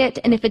try it,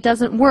 and if it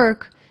doesn't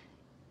work,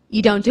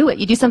 you don't do it.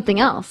 You do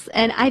something else.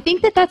 And I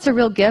think that that's a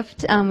real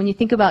gift when you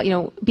think about,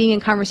 being in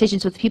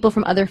conversations with people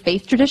from other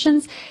faith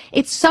traditions.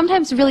 It's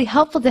sometimes really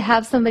helpful to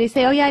have somebody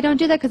say, oh, yeah, I don't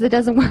do that because it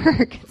doesn't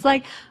work. It's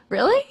like,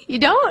 really? You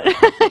don't?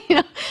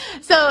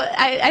 So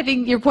I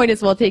think your point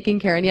is well taken,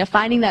 Karen.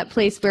 Finding that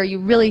place where you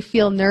really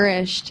feel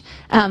nourished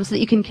so that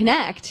you can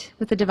connect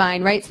with the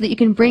divine, right? So that you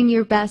can bring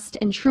your best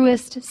and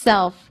truest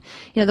self.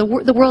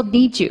 The world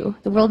needs you.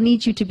 The world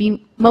needs you to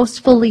be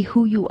most fully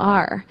who you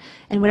are.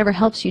 And whatever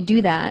helps you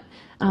do that,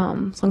 as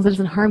long as it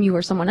doesn't harm you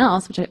or someone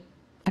else, which I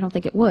don't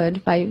think it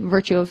would by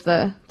virtue of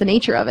the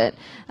nature of it,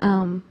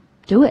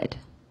 do it.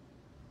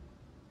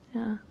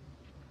 Yeah.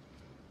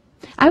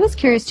 I was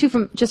curious too,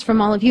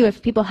 from all of you,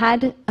 if people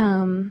had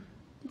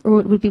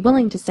or would be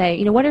willing to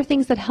say, what are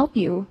things that help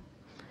you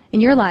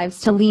in your lives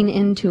to lean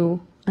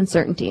into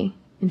uncertainty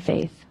and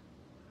faith?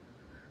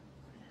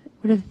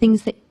 What are the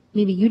things that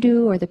maybe you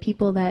do or the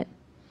people that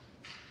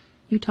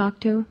you talk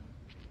to?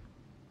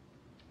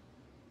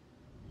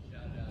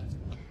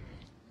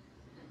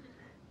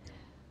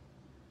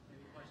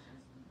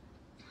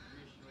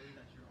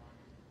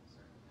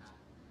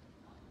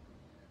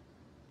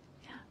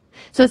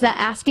 So is that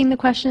asking the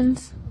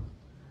questions?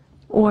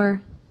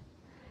 Or?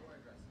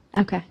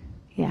 Okay,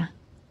 yeah.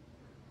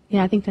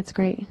 Yeah, I think that's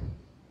great.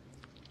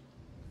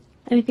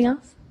 Anything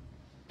else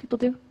people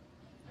do?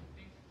 I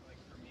think,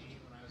 for me,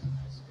 when I was in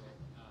high school,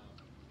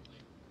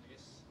 I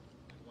guess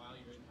while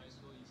you're in high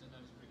school, you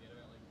sometimes forget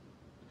about,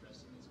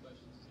 addressing these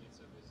questions. You get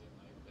so busy in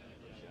life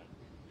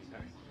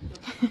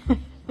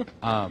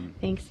that,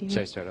 Thanks, Stephen.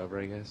 Should I start over,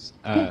 I guess?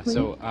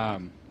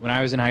 When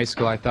I was in high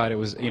school, I thought it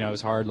was, it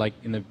was hard,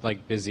 in the,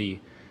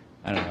 busy,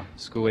 I don't know,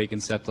 school week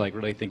and stuff to,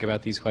 really think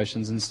about these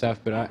questions and stuff.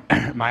 But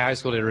my high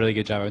school did a really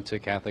good job. I went to a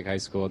Catholic high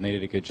school, and they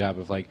did a good job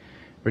of,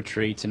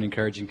 retreats and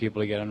encouraging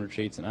people to get on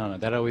retreats. And I don't know,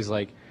 that always,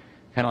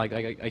 kind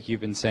of like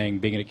you've been saying,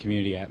 being in a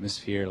community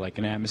atmosphere, like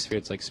an atmosphere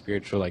that's like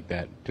spiritual like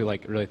that, to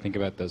like really think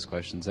about those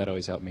questions. That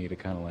always helped me to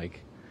kind of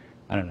like,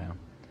 I don't know,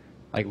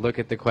 like look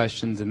at the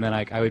questions, and then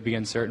I would be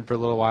uncertain for a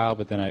little while,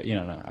 but then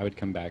I would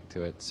come back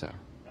to it. So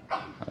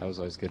that was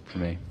always good for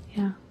me.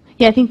 Yeah.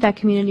 Yeah, I think that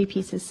community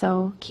piece is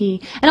so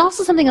key. And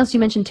also something else you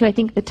mentioned too, I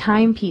think the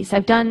time piece.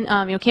 I've done,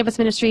 campus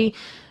ministry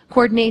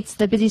coordinates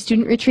the busy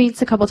student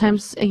retreats a couple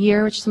times a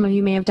year, which some of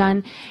you may have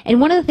done. And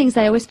one of the things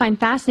that I always find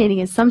fascinating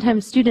is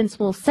sometimes students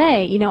will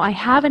say, I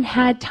haven't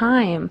had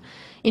time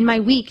in my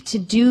week to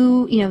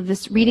do,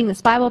 reading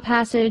this Bible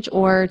passage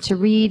or to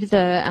read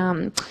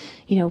the,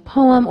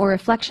 poem or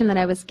reflection that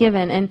I was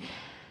given. And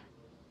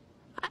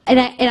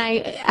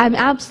I'm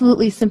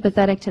absolutely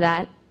sympathetic to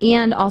that,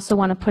 and also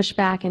want to push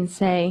back and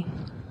say,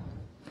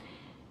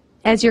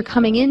 as you're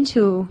coming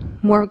into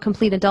more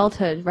complete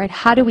adulthood, right,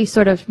 how do we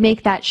sort of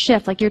make that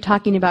shift? Like you're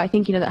talking about, I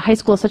think, that high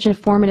school is such a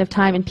formative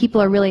time, and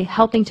people are really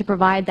helping to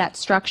provide that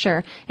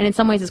structure. And in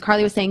some ways, as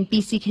Carly was saying,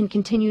 BC can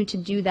continue to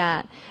do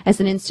that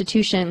as an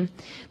institution.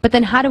 But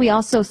then how do we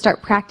also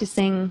start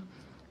practicing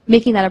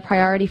making that a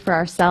priority for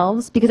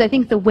ourselves? Because I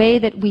think the way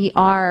that we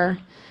are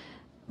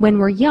when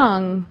we're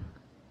young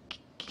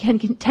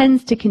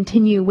tends to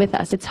continue with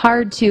us. It's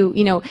hard to,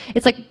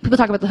 it's like people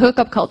talk about the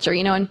hookup culture,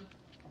 and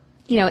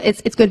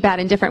it's good,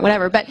 bad, indifferent,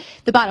 whatever. But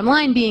the bottom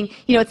line being,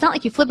 it's not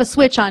like you flip a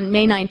switch on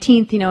May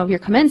 19th, of your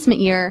commencement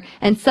year,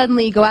 and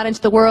suddenly you go out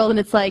into the world and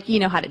it's like,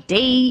 how to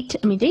date.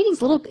 I mean, dating's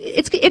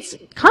it's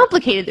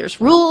complicated. There's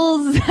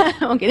rules. I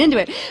won't get into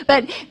it.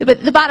 But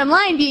the bottom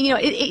line being,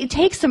 it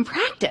takes some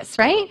practice,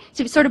 right,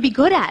 to sort of be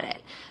good at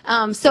it.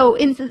 So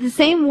in the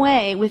same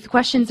way with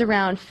questions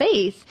around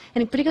faith,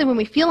 and particularly when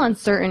we feel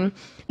uncertain,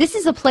 this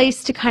is a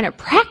place to kind of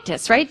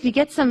practice, right? You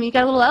got a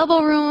little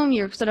elbow room,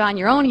 you're sort of on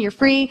your own and you're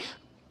free.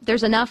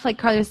 There's enough, like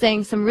Carly was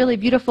saying, some really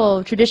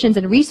beautiful traditions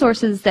and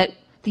resources that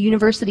the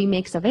university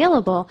makes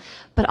available,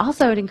 but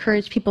also I would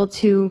encourage people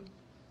to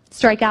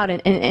strike out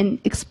and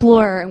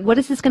explore, what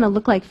is this going to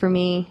look like for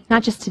me,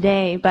 not just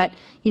today, but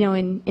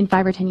in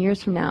 5 or 10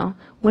 years from now?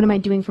 What am I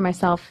doing for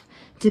myself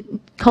to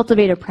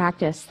cultivate a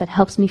practice that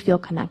helps me feel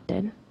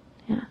connected?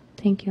 Yeah,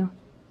 thank you.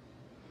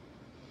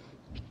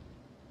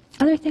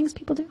 Other things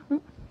people do? Oh,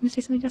 you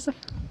say something, Joseph?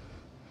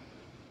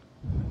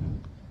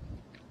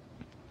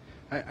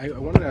 I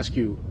wanted to ask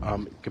you,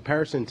 in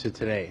comparison to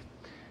today,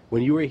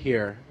 when you were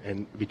here,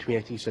 and between, I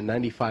think you said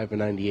 95 and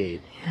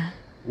 98, yeah.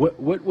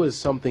 What was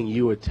something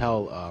you would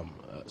tell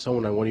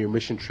someone on one of your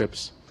mission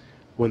trips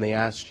when they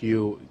asked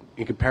you,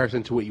 in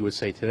comparison to what you would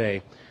say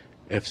today,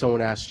 if someone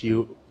asked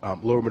you,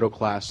 lower middle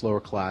class, lower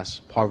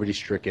class,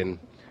 poverty-stricken,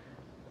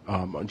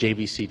 on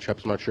JVC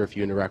trips, I'm not sure if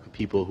you interact with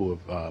people who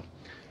have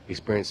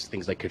experienced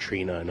things like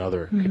Katrina and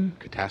other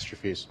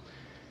catastrophes.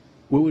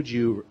 How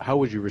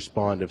would you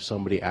respond if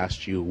somebody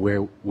asked you,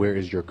 where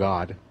is your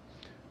God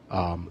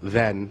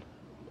then,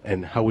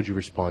 and how would you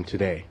respond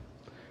today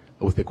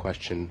with the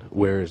question,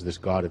 where is this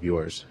God of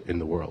yours in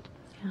the world?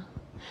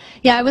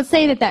 Yeah, I would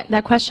say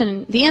that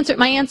question,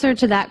 my answer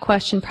to that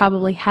question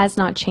probably has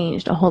not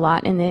changed a whole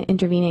lot in the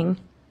intervening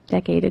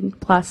decade and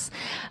plus.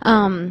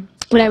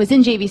 When I was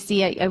in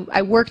JVC,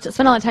 I spent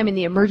a lot of time in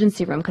the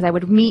emergency room because I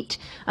would meet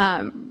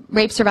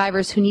rape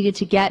survivors who needed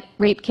to get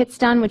rape kits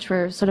done, which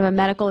were sort of a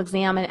medical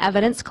exam and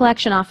evidence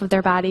collection off of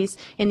their bodies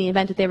in the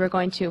event that they were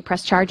going to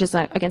press charges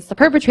against the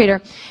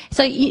perpetrator.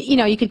 So,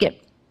 you could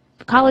get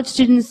college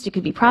students, it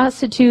could be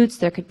prostitutes,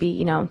 there could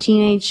be,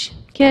 teenage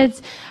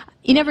kids.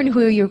 You never knew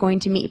who you were going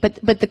to meet,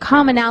 but the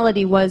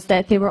commonality was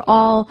that they were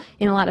all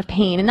in a lot of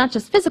pain, and not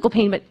just physical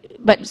pain,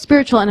 but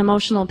spiritual and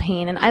emotional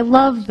pain. And I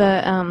love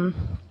the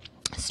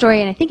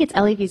story, and I think it's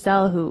Elie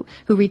Wiesel who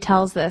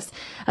retells this,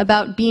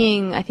 about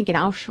being, I think, in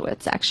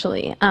Auschwitz,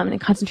 actually, in a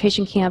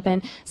concentration camp,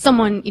 and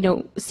someone,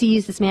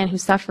 sees this man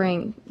who's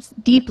suffering,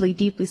 deeply,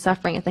 deeply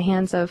suffering at the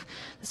hands of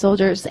the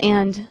soldiers,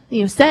 and,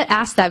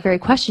 asks that very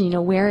question,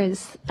 where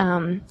is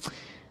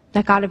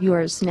that God of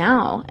yours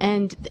now?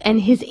 And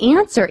his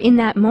answer in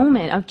that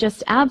moment of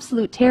just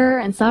absolute terror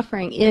and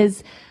suffering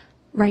is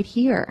right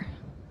here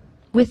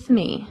with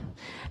me.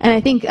 And I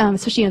think,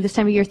 especially this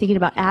time of year, thinking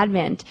about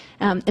Advent,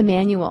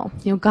 Emmanuel,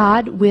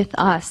 God with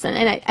us,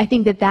 and I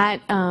think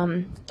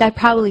that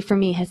probably for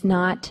me has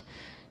not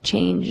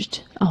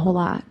changed a whole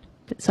lot.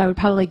 So I would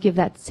probably give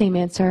that same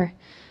answer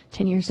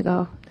 10 years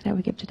ago that I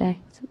would give today.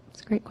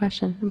 It's a great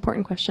question,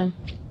 important question,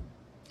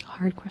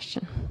 hard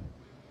question.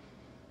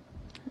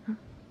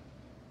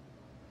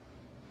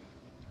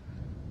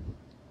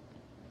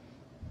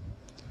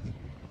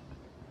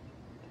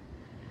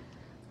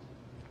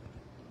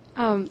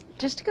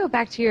 Just to go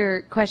back to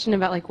your question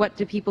about what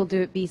do people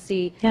do at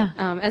BC, yeah.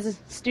 As a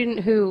student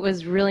who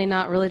was really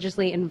not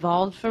religiously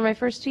involved for my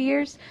first 2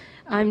 years,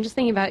 I'm just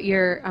thinking about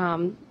your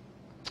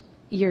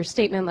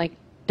statement,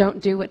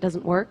 don't do what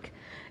doesn't work.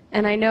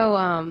 And I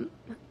know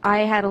I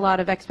had a lot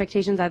of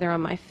expectations either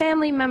on my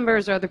family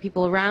members or other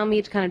people around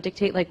me to kind of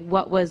dictate like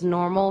what was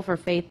normal for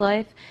faith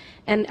life.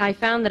 And I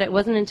found that it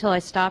wasn't until I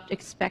stopped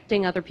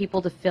expecting other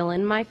people to fill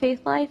in my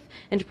faith life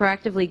and to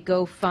proactively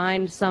go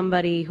find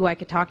somebody who I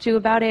could talk to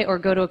about it or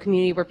go to a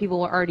community where people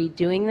were already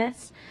doing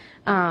this.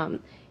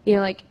 You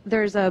know, like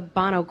there's a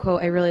Bono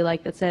quote I really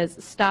like that says,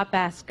 "Stop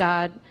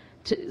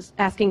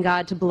asking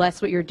God to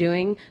bless what you're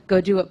doing.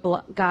 Go do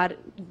what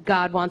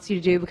God wants you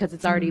to do because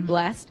it's already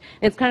blessed."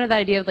 And it's kind of that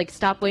idea of like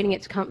stop waiting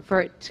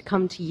for it to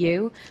come to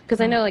you.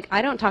 Because I know like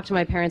I don't talk to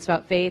my parents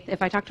about faith.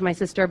 If I talk to my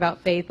sister about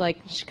faith, like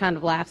she kind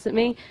of laughs at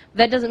me.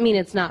 That doesn't mean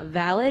it's not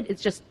valid.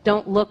 It's just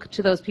don't look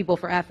to those people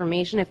for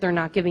affirmation if they're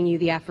not giving you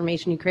the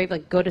affirmation you crave.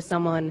 Like go to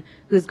someone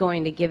who's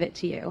going to give it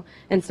to you.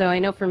 And so I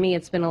know for me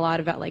it's been a lot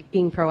about like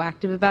being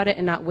proactive about it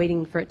and not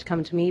waiting for it to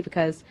come to me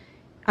because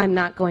I'm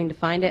not going to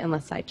find it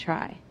unless I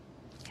try.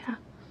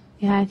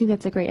 Yeah, I think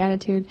that's a great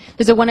attitude.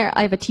 There's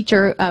I have a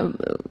teacher,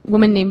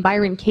 woman named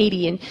Byron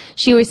Katie, and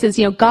she always says,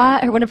 you know,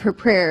 God, or one of her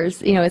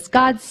prayers, you know, it's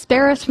God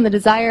spare us from the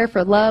desire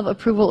for love,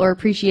 approval, or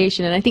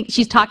appreciation. And I think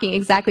she's talking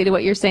exactly to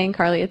what you're saying,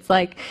 Carly. It's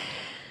like,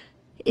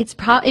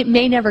 it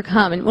may never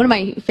come. And one of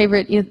my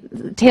favorite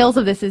tales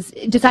of this is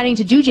deciding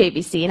to do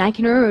JVC. And I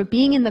can remember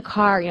being in the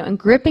car, and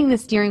gripping the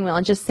steering wheel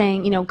and just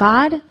saying,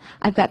 God,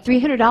 I've got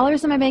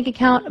 $300 in my bank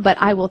account, but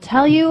I will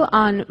tell you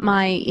on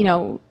my,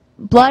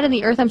 blood and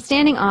the earth I'm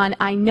standing on,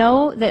 I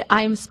know that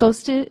I'm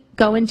supposed to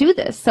go and do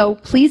this. So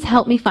please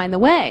help me find the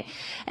way.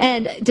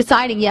 And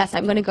deciding, yes,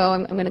 I'm going to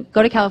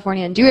go to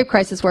California and do rape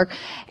crisis work.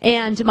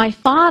 And my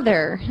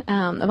father,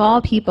 of all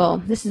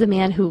people, this is a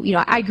man who,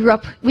 I grew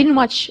up, we didn't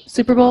watch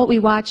Super Bowl, we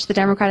watched the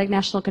Democratic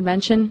National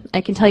Convention. I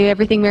can tell you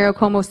everything Mario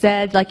Cuomo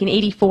said, like in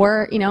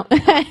 '84,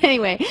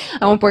 Anyway,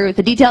 I won't bore you with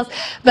the details.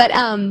 But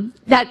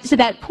to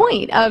that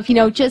point of,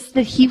 just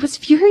that he was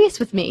furious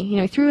with me.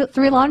 He threw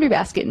a laundry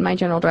basket in my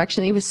general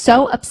direction. He was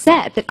so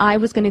upset that I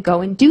was going to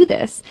go and do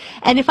this.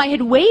 And if I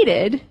had waited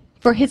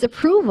for his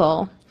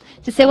approval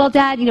to say, well,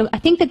 Dad, I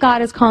think that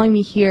God is calling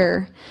me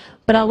here,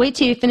 but I'll wait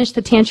till you finish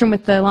the tantrum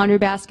with the laundry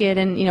basket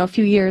and, a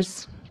few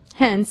years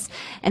hence,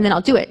 and then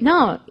I'll do it.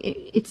 No,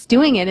 it's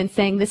doing it and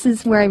saying, this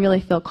is where I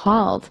really feel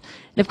called.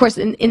 And of course,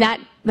 in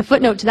that, the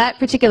footnote to that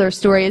particular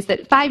story is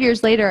that 5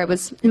 years later, I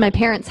was in my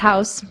parents'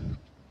 house,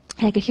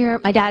 and I could hear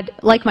my dad,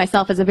 like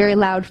myself, is a very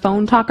loud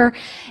phone talker,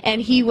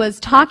 and he was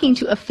talking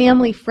to a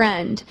family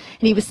friend,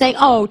 and he was saying,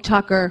 oh,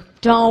 Tucker,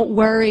 don't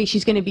worry,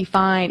 she's going to be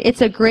fine.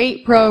 It's a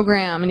great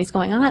program. And he's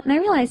going on, and I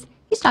realized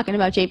he's talking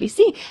about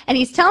JVC, and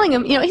he's telling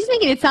him, he's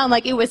making it sound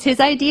like it was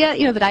his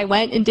idea, that I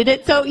went and did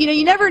it. So,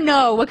 you never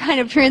know what kind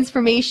of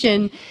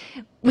transformation,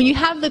 when you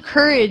have the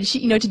courage,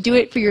 to do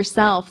it for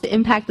yourself, the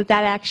impact that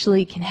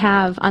actually can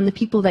have on the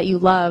people that you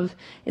love.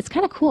 It's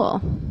kind of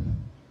cool.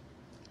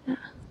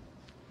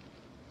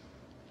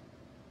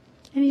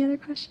 Any other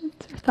questions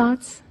or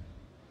thoughts?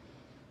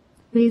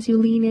 Ways you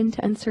lean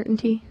into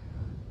uncertainty?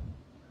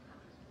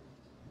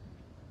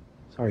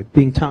 Sorry,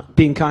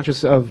 being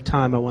conscious of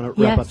time, I want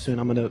to wrap up soon.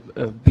 I'm going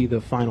to be the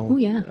final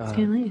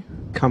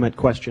comment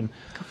question.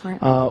 Go for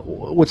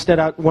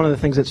it. One of the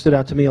things that stood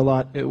out to me a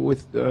lot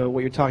with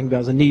what you're talking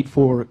about is a need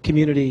for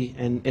community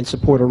and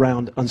support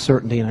around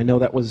uncertainty, and I know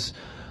that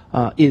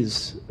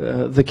is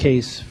the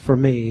case for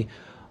me.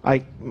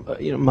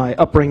 My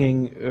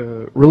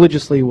upbringing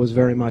religiously was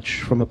very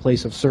much from a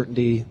place of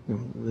certainty.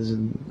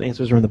 The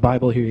answers are in the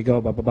Bible. Here you go.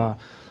 Blah blah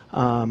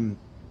blah.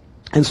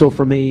 And so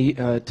for me,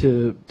 went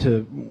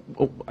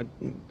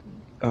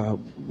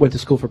to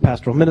school for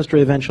pastoral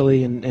ministry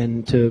eventually,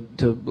 and to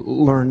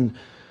learn,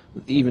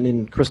 even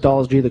in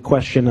Christology, the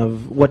question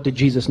of what did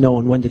Jesus know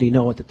and when did he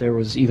know it? That there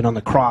was even on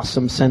the cross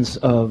some sense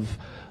of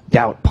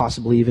doubt,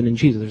 possibly even in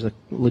Jesus. There's a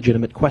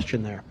legitimate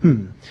question there.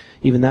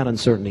 Even that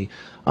uncertainty.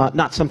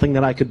 Not something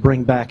that I could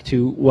bring back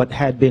to what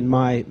had been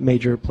my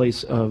major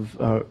place of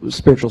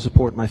spiritual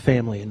support, my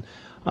family, and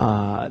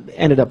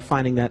ended up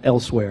finding that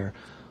elsewhere.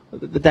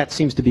 That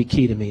seems to be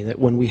key to me, that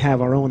when we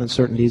have our own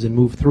uncertainties and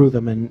move through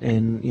them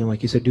and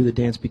like you said, do the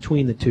dance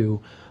between the two,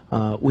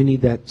 we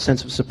need that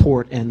sense of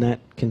support, and that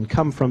can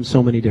come from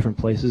so many different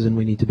places, and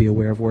we need to be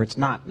aware of where it's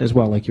not as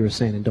well, like you were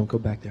saying, and don't go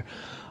back there.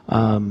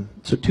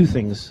 So two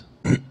things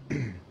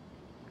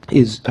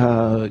is,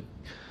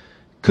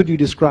 could you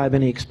describe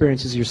any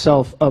experiences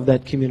yourself of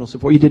that communal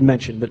support? You did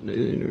mention, but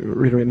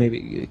reiterate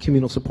maybe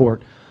communal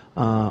support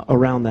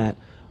around that.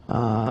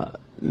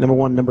 Number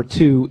one. Number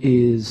two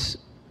is,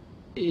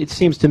 it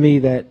seems to me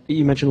that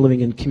you mentioned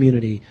living in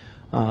community.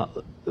 I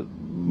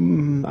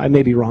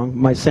may be wrong.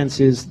 My sense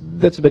is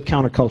that's a bit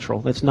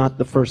countercultural. That's not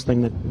the first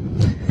thing that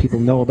people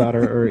know about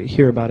or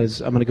hear about is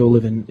I'm going to go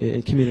live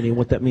in community, and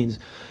what that means.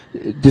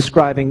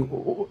 Describing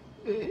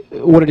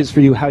what it is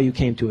for you, how you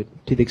came to it,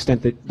 to the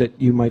extent that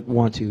you might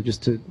want to,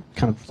 just to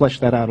kind of flesh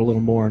that out a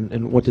little more,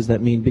 and what does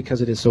that mean,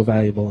 because it is so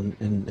valuable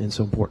and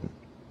so important.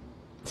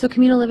 So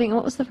communal living,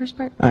 what was the first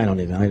part?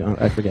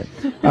 I forget.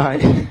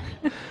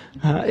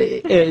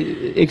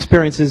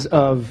 Experiences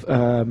of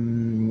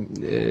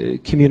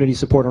community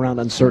support around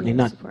uncertainty,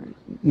 not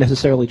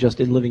necessarily just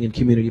in living in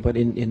community, but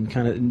in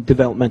kind of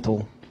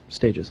developmental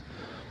stages.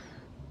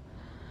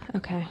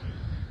 Okay.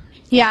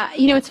 Yeah,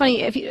 it's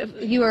funny, if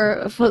you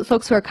are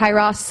folks who are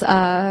Kairos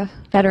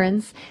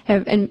veterans,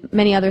 and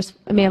many others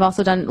may have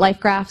also done life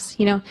graphs,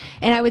 and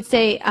I would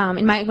say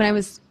when I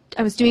was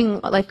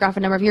doing life graph a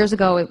number of years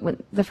ago,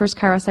 the first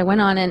Kairos I went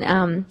on,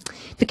 and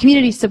the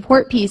community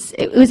support piece,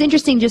 it was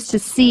interesting just to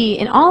see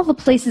in all the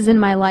places in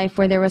my life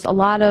where there was a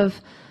lot of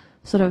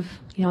sort of,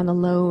 on the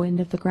low end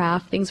of the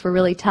graph, things were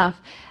really tough.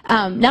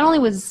 Not only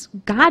was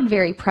God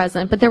very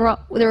present, but there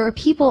were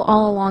people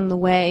all along the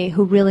way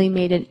who really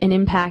made an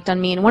impact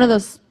on me. And one of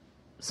those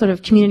sort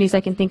of communities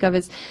I can think of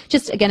is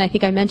just, again, I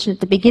think I mentioned at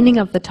the beginning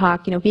of the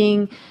talk,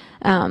 being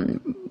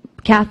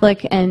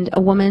Catholic and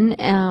a woman,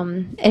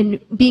 and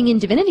being in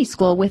divinity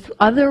school with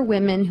other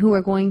women who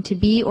are going to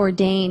be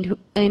ordained,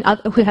 and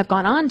who have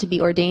gone on to be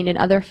ordained in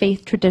other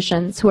faith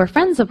traditions, who are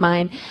friends of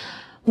mine,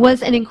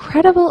 was an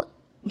incredible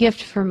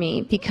gift for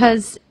me,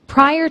 because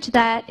prior to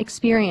that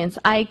experience,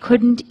 I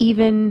didn't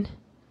even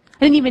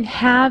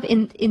have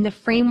in the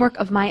framework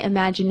of my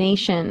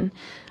imagination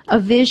a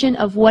vision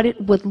of what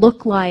it would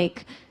look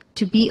like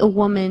to be a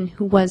woman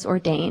who was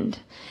ordained.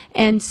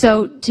 And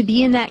so to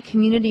be in that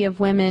community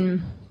of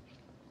women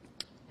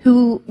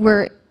who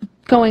were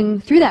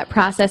going through that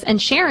process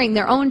and sharing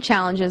their own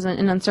challenges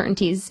and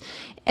uncertainties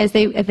as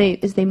they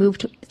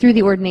moved through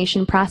the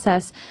ordination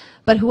process,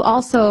 but who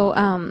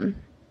also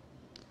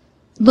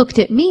looked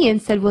at me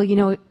and said, well,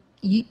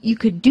 you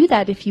could do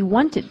that if you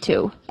wanted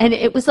to. And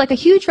it was like a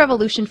huge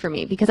revolution for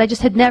me, because I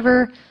just had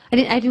I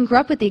didn't grow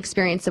up with the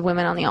experience of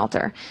women on the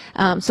altar.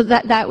 So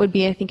that would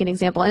be, I think, an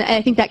example. And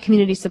I think that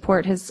community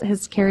support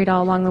has carried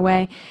all along the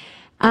way.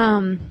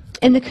 And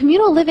the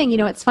communal living,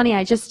 it's funny,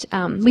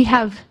 we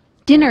have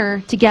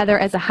dinner together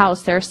as a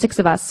house. There are 6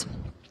 of us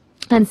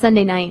on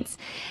Sunday nights.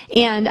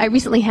 And I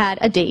recently had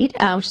a date,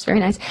 which is very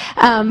nice,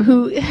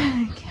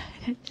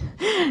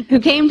 who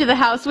came to the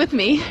house with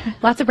me,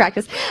 lots of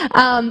practice,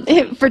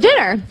 for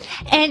dinner.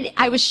 And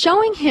I was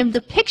showing him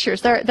the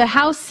pictures. The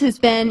house has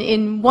been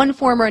in one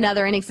form or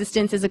another in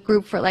existence as a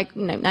group for like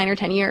 9 or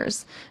 10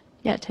 years.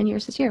 Yeah, 10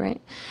 years this year,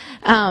 right?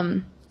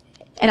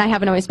 And I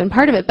haven't always been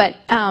part of it, but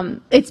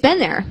it's been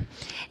there.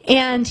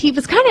 And he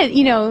was kind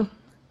of,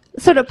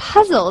 sort of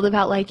puzzled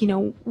about, like,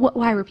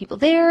 why were people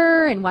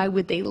there and why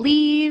would they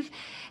leave?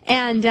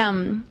 And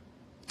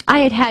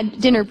I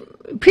had dinner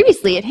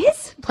previously at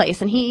his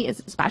place, and he is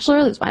a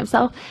bachelor, lives by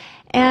himself.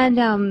 And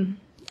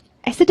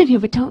I said to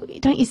him, but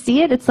don't you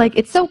see it? It's like,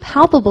 it's so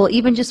palpable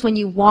even just when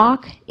you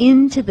walk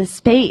into the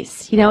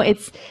space.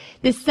 It's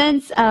this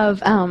sense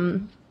of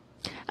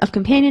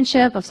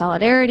companionship, of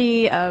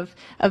solidarity, of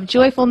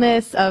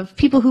joyfulness, of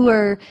people who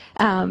are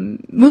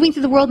moving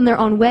through the world in their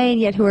own way,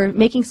 and yet who are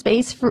making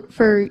space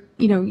for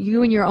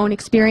you and your own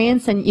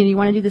experience, and you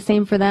want to do the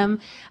same for them.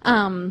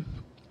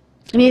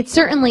 It's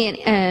certainly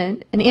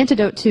an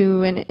antidote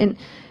to and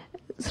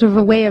sort of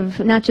a way of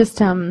not just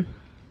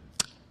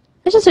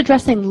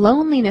addressing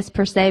loneliness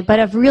per se, but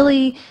of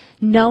really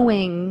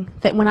knowing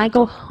that when I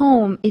go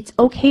home, it's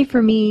okay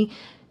for me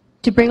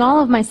to bring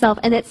all of myself,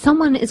 and that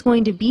someone is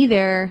going to be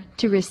there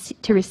to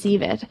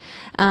receive it.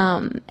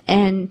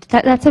 And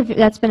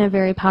that's been a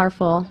very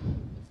powerful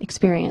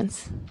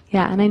experience.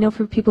 Yeah, and I know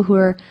for people who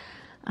are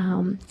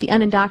the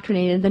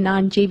unindoctrinated, the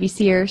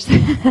non-JVCers,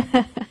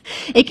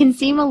 it can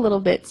seem a little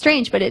bit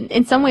strange, but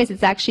in some ways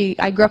it's actually,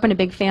 I grew up in a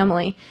big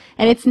family,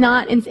 and it's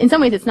not, in some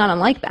ways it's not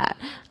unlike that.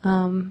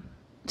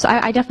 So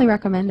I definitely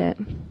recommend it.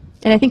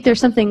 And I think there's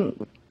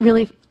something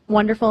really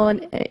wonderful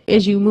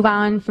as you move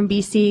on from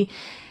BC.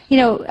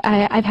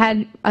 I've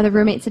had other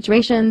roommate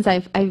situations.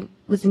 I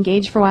was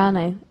engaged for a while, and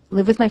I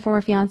lived with my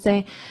former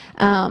fiance.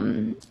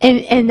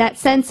 And that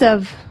sense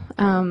of,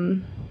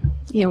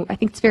 I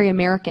think it's very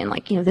American,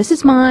 like, this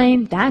is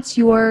mine, that's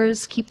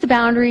yours, keep the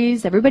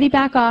boundaries, everybody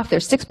back off.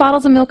 There's 6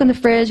 bottles of milk in the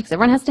fridge because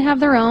everyone has to have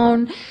their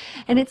own.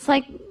 And it's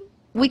like,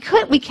 we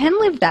can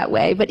live that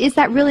way, but is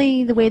that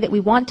really the way that we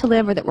want to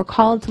live, or that we're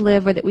called to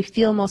live, or that we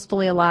feel most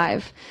fully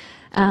alive?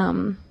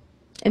 And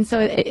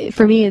so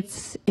for me,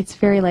 it's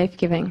very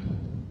life-giving.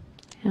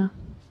 Yeah,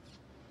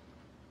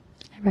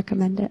 I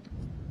recommend it.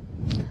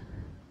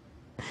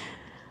 Is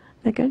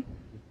that good? Is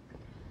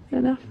that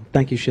enough?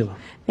 Thank you, Sheila.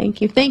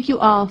 Thank you. Thank you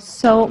all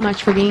so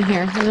much for being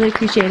here. I really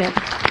appreciate it.